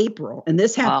until April. And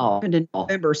this happened in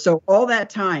November. So all that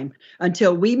time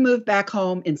until we moved back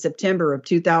home in September of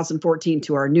 2014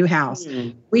 to our new house,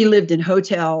 we lived in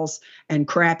hotels and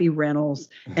crappy rentals.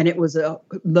 And it was the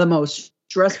most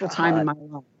stressful time in my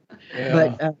life.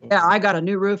 Yeah. But I got a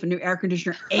new roof, a new air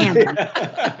conditioner, and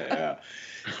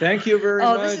Thank you very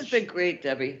much. This has been great,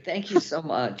 Debbie. Thank you so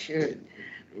much.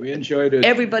 We enjoyed it.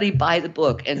 Everybody buy the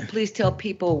book, and please tell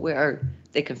people where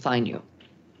they can find you.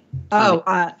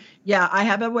 I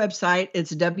have a website.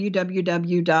 It's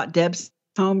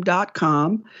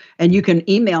www.debshome.com, and you can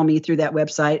email me through that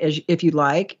website if you'd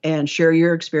like, and share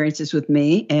your experiences with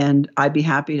me, and I'd be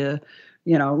happy to,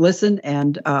 listen.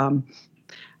 And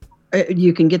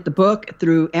You can get the book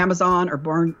through Amazon or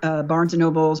Barnes &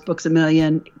 Noble's, Books A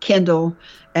Million, Kindle,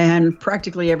 and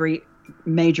practically every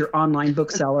major online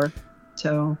bookseller.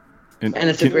 So, and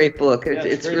it's a great book.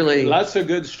 It's really lots of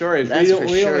good stories. That's for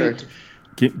sure.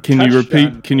 Can you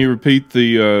repeat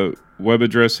the web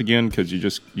address again? Because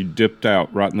you dipped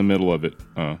out right in the middle of it.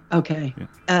 Okay.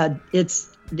 Yeah.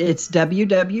 It's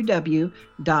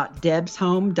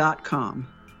www.debshome.com.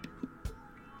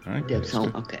 All right. Deb's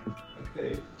Home. Okay.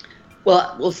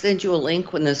 Well, we'll send you a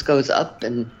link when this goes up,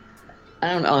 and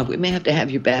I don't know. We may have to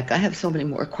have you back. I have so many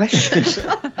more questions.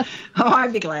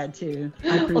 I'd be glad to.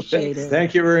 I appreciate it.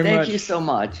 Thank you very much. Thank you so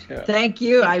much. Yeah. Thank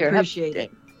you. I appreciate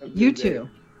it. You too.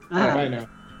 Bye now.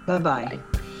 Bye-bye.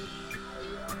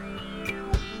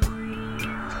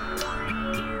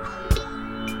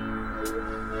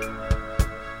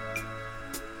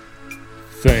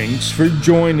 Thanks for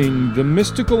joining the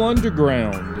Mystical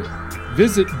Underground.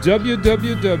 Visit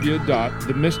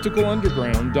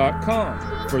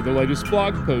www.themysticalunderground.com for the latest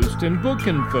blog post and book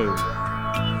info.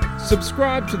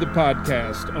 Subscribe to the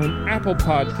podcast on Apple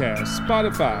Podcasts,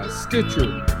 Spotify,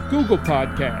 Stitcher, Google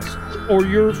Podcasts, or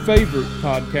your favorite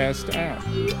podcast app.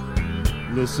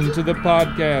 Listen to the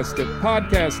podcast at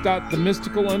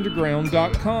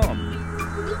podcast.themysticalunderground.com.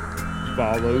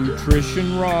 Follow Trish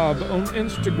and Rob on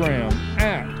Instagram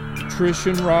at Trish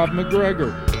and Rob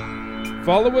McGregor.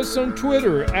 Follow us on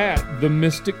Twitter at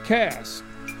TheMysticCast.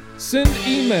 Send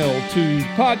email to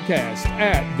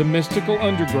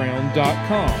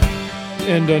podcast@themysticalunderground.com.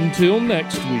 And until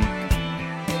next week,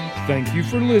 thank you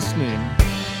for listening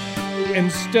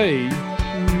and stay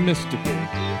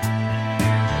mystical.